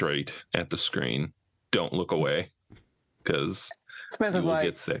 look straight at the screen, don't look away, because you will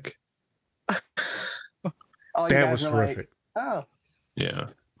get sick. That was horrific. Like, oh yeah.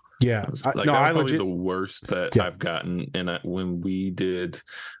 Yeah, like, that was probably the worst that I've gotten. And when we did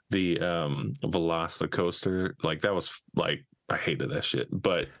the Velocicoaster, like that was like, I hated that shit,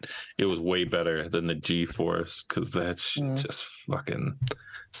 but it was way better than the G-Force because that just fucking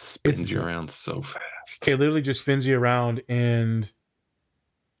spins you around so fast. It literally just spins you around, and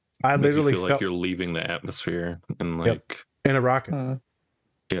I literally feel like you're leaving the atmosphere and like in a rocket.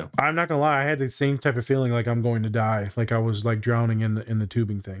 Yeah, I'm not gonna lie, I had the same type of feeling like I'm going to die, like I was like drowning in the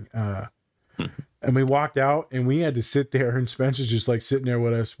tubing thing. And we walked out, and we had to sit there, and Spencer's just like sitting there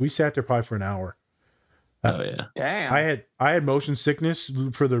with us. We sat there probably for an hour. Oh yeah, damn. I had motion sickness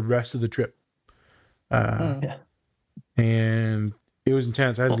for the rest of the trip, and it was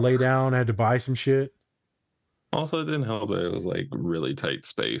intense. I had to lay down. I had to buy some shit. Also, it didn't help that it was like really tight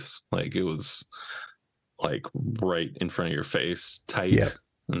space. Like it was like right in front of your face, tight.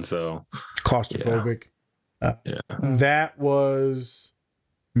 And so claustrophobic. That was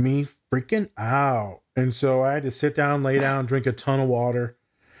me freaking out. And so I had to sit down, lay down, drink a ton of water.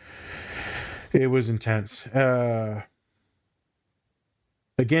 It was intense. Again,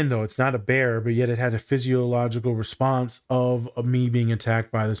 though, it's not a bear, but yet it had a physiological response of me being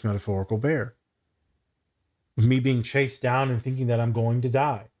attacked by this metaphorical bear. Me being chased down and thinking that I'm going to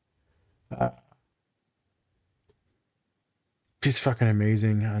die. Just fucking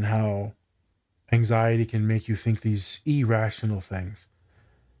amazing on how anxiety can make you think these irrational things.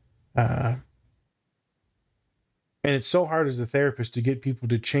 And it's so hard as a therapist to get people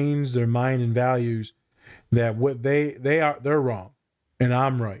to change their mind and values that what they're wrong and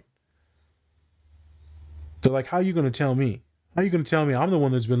I'm right. They're like, how are you going to tell me? How are you going to tell me I'm the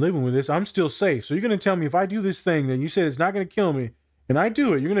one that's been living with this? I'm still safe. So you're going to tell me if I do this thing, then you say it's not going to kill me, and I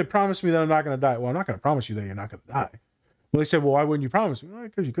do it, you're going to promise me that I'm not going to die. Well, I'm not going to promise you that you're not going to die. Well, they said, well, why wouldn't you promise me? Well,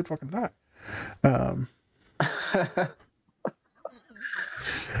 because you could fucking die. I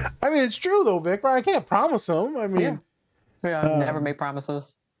mean, it's true though, Vic. Right? I can't promise them. I mean, never make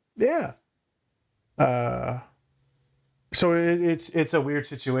promises. Yeah. So it's a weird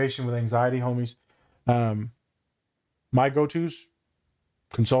situation with anxiety, homies. My go-tos,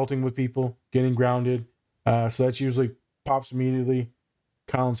 consulting with people, getting grounded. So that's usually pops immediately.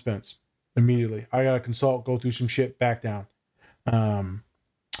 Colin Spence, immediately. I got to consult, go through some shit, back down. And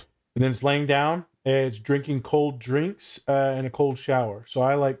then it's laying down. It's drinking cold drinks and a cold shower. So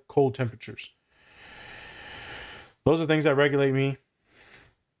I like cold temperatures. Those are things that regulate me.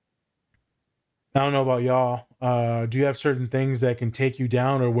 I don't know about y'all. Do you have certain things that can take you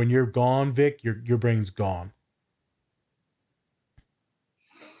down, or when you're gone, Vic, your brain's gone?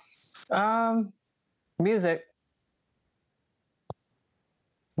 Music.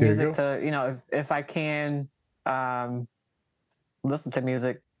 Music to, if I can listen to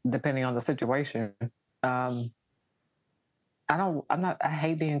music depending on the situation. I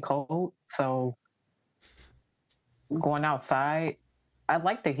hate being cold, so going outside, I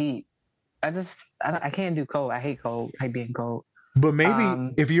like the heat. I can't do cold. I hate cold. I hate being cold. But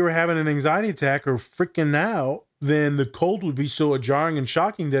maybe if you were having an anxiety attack or freaking out, then the cold would be so jarring and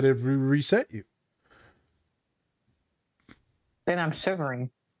shocking that it would reset you. Then I'm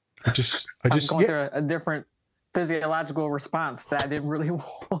shivering. I'm going through a different physiological response that I didn't really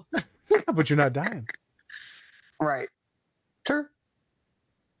want. Yeah, but you're not dying. Right. True.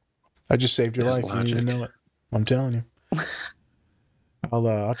 I just saved your life. You didn't even know it. I'm telling you.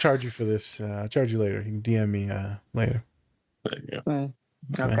 I'll charge you for this. I'll charge you later. You can DM me later.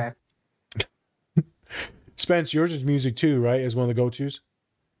 Okay. Spence, yours is music too, right? As one of the go-tos?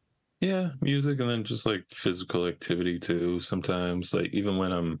 Yeah, music, and then just like physical activity too. Sometimes, like even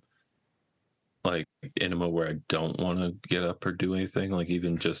when I'm like in a mode where I don't want to get up or do anything, like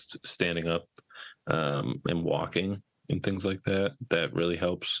even just standing up and walking and things like that, that really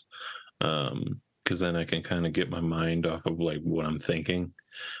helps. Because then I can kind of get my mind off of like what I'm thinking.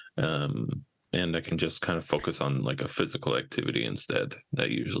 And I can just kind of focus on like a physical activity instead.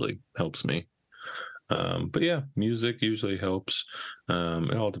 That usually helps me. But yeah, music usually helps.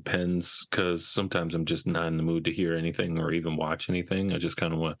 It all depends, because sometimes I'm just not in the mood to hear anything or even watch anything. I just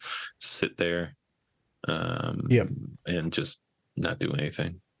kind of want to sit there and just not do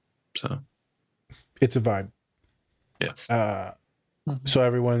anything. So it's a vibe. Yeah. So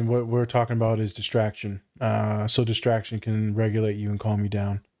everyone, what we're talking about is distraction. So distraction can regulate you and calm you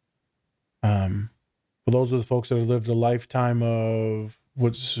down. For those of the folks that have lived a lifetime of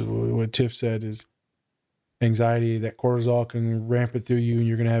what Tiff said is anxiety, that cortisol can ramp it through you, and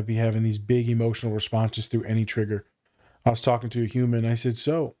you're going to be having these big emotional responses through any trigger. I was talking to a human. I said,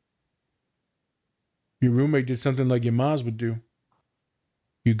 so your roommate did something like your mom's would do.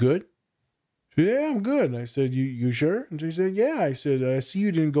 You good? She said, yeah, I'm good. And I said, you sure? And she said, yeah. I said, I see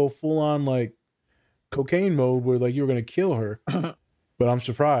you didn't go full on like cocaine mode where like you were going to kill her. But I'm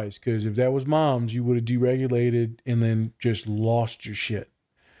surprised, because if that was mom's, you would have deregulated and then just lost your shit.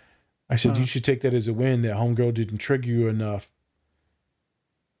 I said, you should take that as a win that homegirl didn't trigger you enough.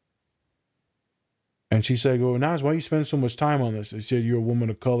 And she said, well, Nas, why you spend so much time on this? I said, you're a woman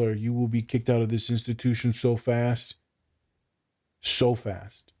of color. You will be kicked out of this institution so fast. So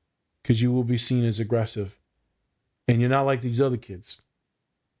fast. Because you will be seen as aggressive. And you're not like these other kids.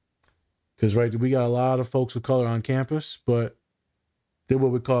 Because, right, we got a lot of folks of color on campus, but they're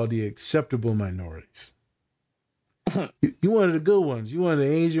what we call the acceptable minorities. You one of the good ones. You one of the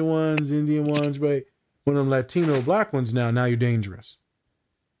Asian ones, Indian ones, right? One of them Latino black ones now you're dangerous.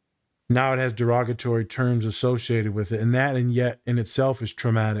 Now it has derogatory terms associated with it. And that and yet in itself is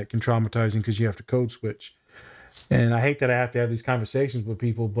traumatic and traumatizing, because you have to code switch. And I hate that I have to have these conversations with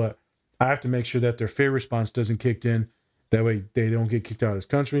people, but I have to make sure that their fear response doesn't kick in. That way they don't get kicked out of this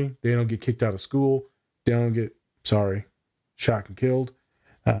country. They don't get kicked out of school. They don't get, shot and killed.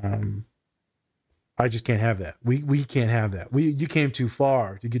 I just can't have that. We can't have that. You came too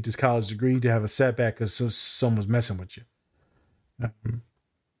far to get this college degree to have a setback because someone's messing with you.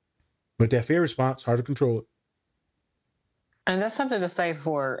 But that fear response, hard to control it. And that's something to say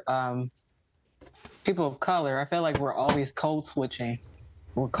for people of color. I feel like we're always code switching.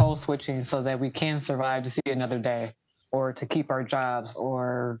 we're code switching so that we can survive to see another day, or to keep our jobs,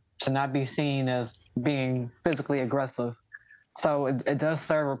 or to not be seen as being physically aggressive. So it does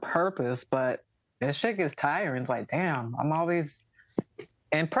serve a purpose, but this shit gets tiring. It's like, damn, I'm always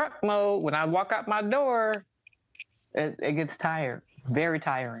in prep mode. When I walk out my door, it gets tired, very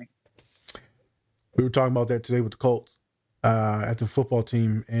tiring. We were talking about that today with the Colts at the football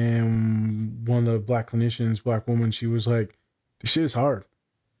team, and one of the black clinicians, black woman, she was like, "This shit is hard,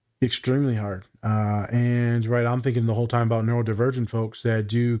 extremely hard." And right, I'm thinking the whole time about neurodivergent folks that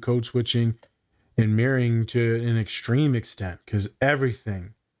do code switching and mirroring to an extreme extent, because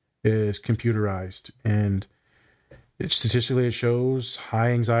everything is computerized, and statistically it shows high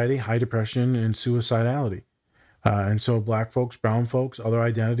anxiety, high depression, and suicidality. And so black folks, brown folks, other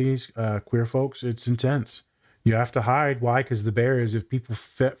identities, queer folks, it's intense. You have to hide. Why? Because the bear is, if people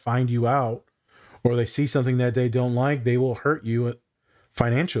find you out or they see something that they don't like, they will hurt you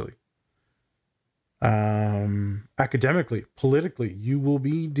financially, academically, politically. You will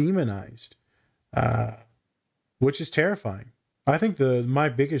be demonized, which is terrifying. I think my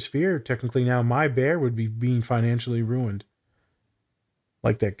biggest fear, technically now, my bear would be being financially ruined,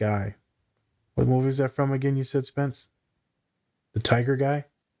 like that guy. What movie is that from again? You said, Spence? The Tiger guy?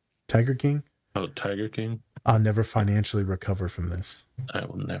 Tiger King? Oh, Tiger King? I'll never financially recover from this. I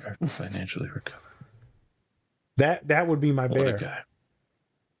will never financially recover. That would be my What bear. a guy.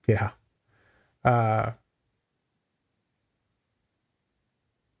 Yeah.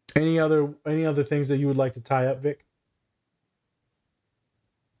 Any other things that you would like to tie up, Vic?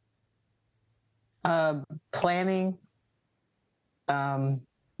 Planning,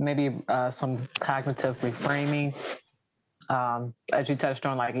 maybe some cognitive reframing. As you touched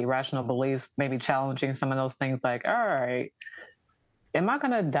on, like irrational beliefs, maybe challenging some of those things. Like, all right, am I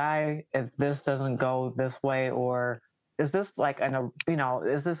gonna die if this doesn't go this way, or is this like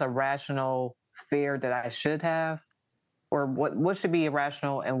is this a rational fear that I should have, or what should be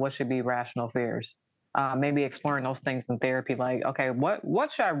irrational and what should be rational fears? Maybe exploring those things in therapy. Like, okay,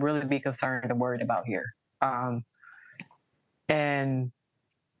 what should I really be concerned and worried about here? And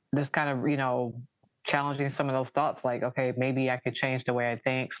this kind of challenging some of those thoughts, like, okay, maybe I could change the way I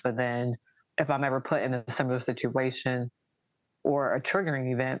think, so then if I'm ever put in a similar situation or a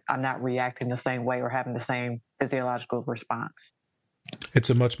triggering event, I'm not reacting the same way or having the same physiological response.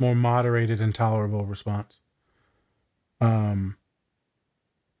 It's a much more moderated and tolerable response.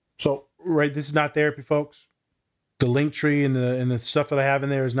 So right, this is not therapy, folks. The link tree and the stuff that I have in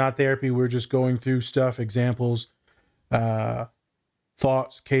there is not therapy. We're just going through stuff, examples,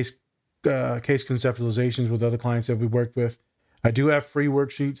 thoughts, case conceptualizations with other clients that we worked with. I do have free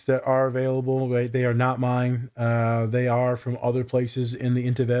worksheets that are available. Right? They are not mine. They are from other places in the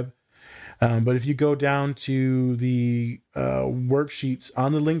interweb. But if you go down to the worksheets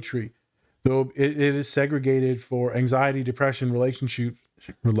on the link tree, though it is segregated for anxiety, depression,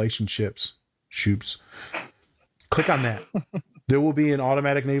 relationships. Click on that. There will be an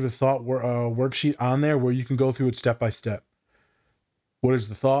automatic native thought worksheet on there where you can go through it step by step. What is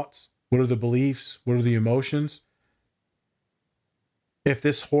the thoughts? What are the beliefs? What are the emotions? If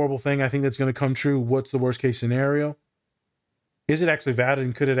this horrible thing I think that's going to come true, what's the worst case scenario? Is it actually valid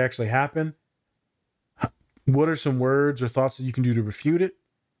and could it actually happen? What are some words or thoughts that you can do to refute it?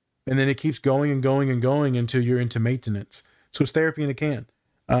 And then it keeps going and going and going until you're into maintenance. So it's therapy in a can.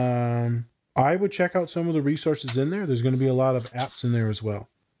 I would check out some of the resources in there. There's going to be a lot of apps in there as well.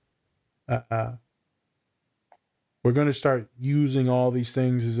 We're going to start using all these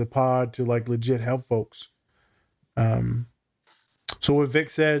things as a pod to like legit help folks. So what Vic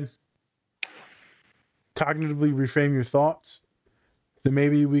said, cognitively reframe your thoughts, then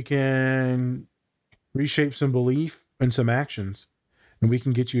maybe we can reshape some belief and some actions, and we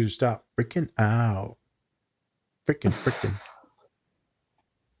can get you to stop freaking out. Freaking.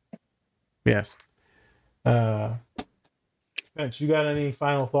 Yes. Spence, you got any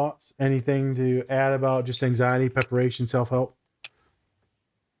final thoughts? Anything to add about just anxiety, preparation, self-help?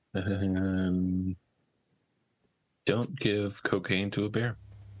 Don't give cocaine to a bear.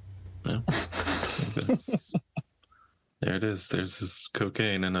 No. There it is. There's this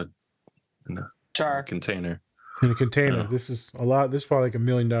cocaine in a Jar. container. In a container. This is a lot. This is probably like $1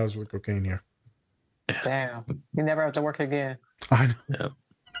 million worth of cocaine here. Damn. You never have to work again. I know. Yep.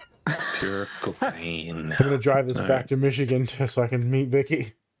 Pure cocaine. I'm going to drive this back to Michigan so I can meet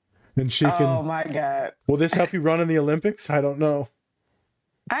Vicky. And she can. Oh my God. Will this help you run in the Olympics? I don't know.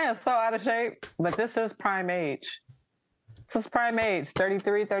 I am so out of shape, but this is prime age. This is prime age,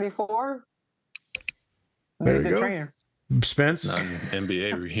 33, 34. There you go. Trainer. Spence. Not in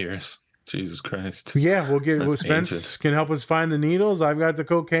NBA years. Jesus Christ. Yeah, That's Spence ancient. can help us find the needles. I've got the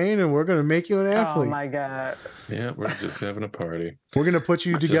cocaine, and we're gonna make you an Oh athlete. my God. Yeah, we're just having a party. We're gonna put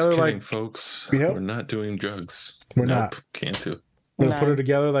you Just together kidding, like folks. Yep. We're not doing drugs. We're nope, not. Can't do. We're gonna put her No.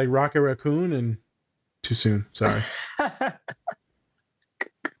 together like Rocket Raccoon, and too soon. Sorry,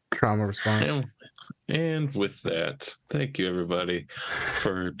 trauma response. And with that, thank you everybody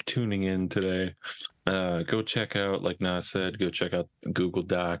for tuning in today. Go check out, like Nas said, go check out the Google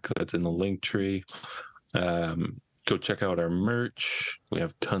Doc that's in the link tree. Go check out our merch. We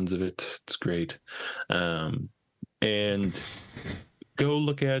have tons of it. It's great. And go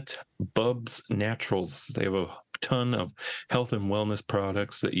look at Bub's Naturals. They have a ton of health and wellness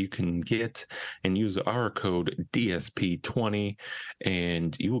products that you can get, and use our code DSP20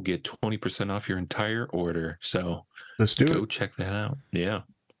 and you will get 20% off your entire order. So Let's do go it. check that out. Yeah,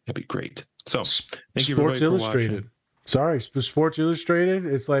 that'd be great. So thank you Sports everybody for Illustrated. watching. Sorry, Sports Illustrated.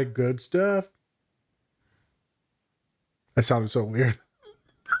 It's like good stuff. That sounded so weird.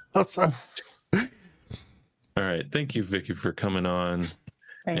 I'm sorry. All right, thank you Vicky for coming on.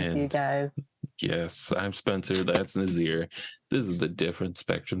 Thank you, guys. Yes, I'm Spencer. That's Nazir. This is the Different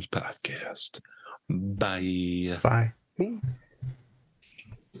Spectrums podcast. Bye. Bye.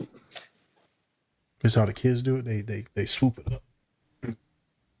 This is how the kids do it. They swoop it up.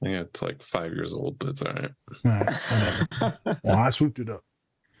 Yeah, it's like 5 years old, but it's all right. All right, whatever. Well, I swooped it up.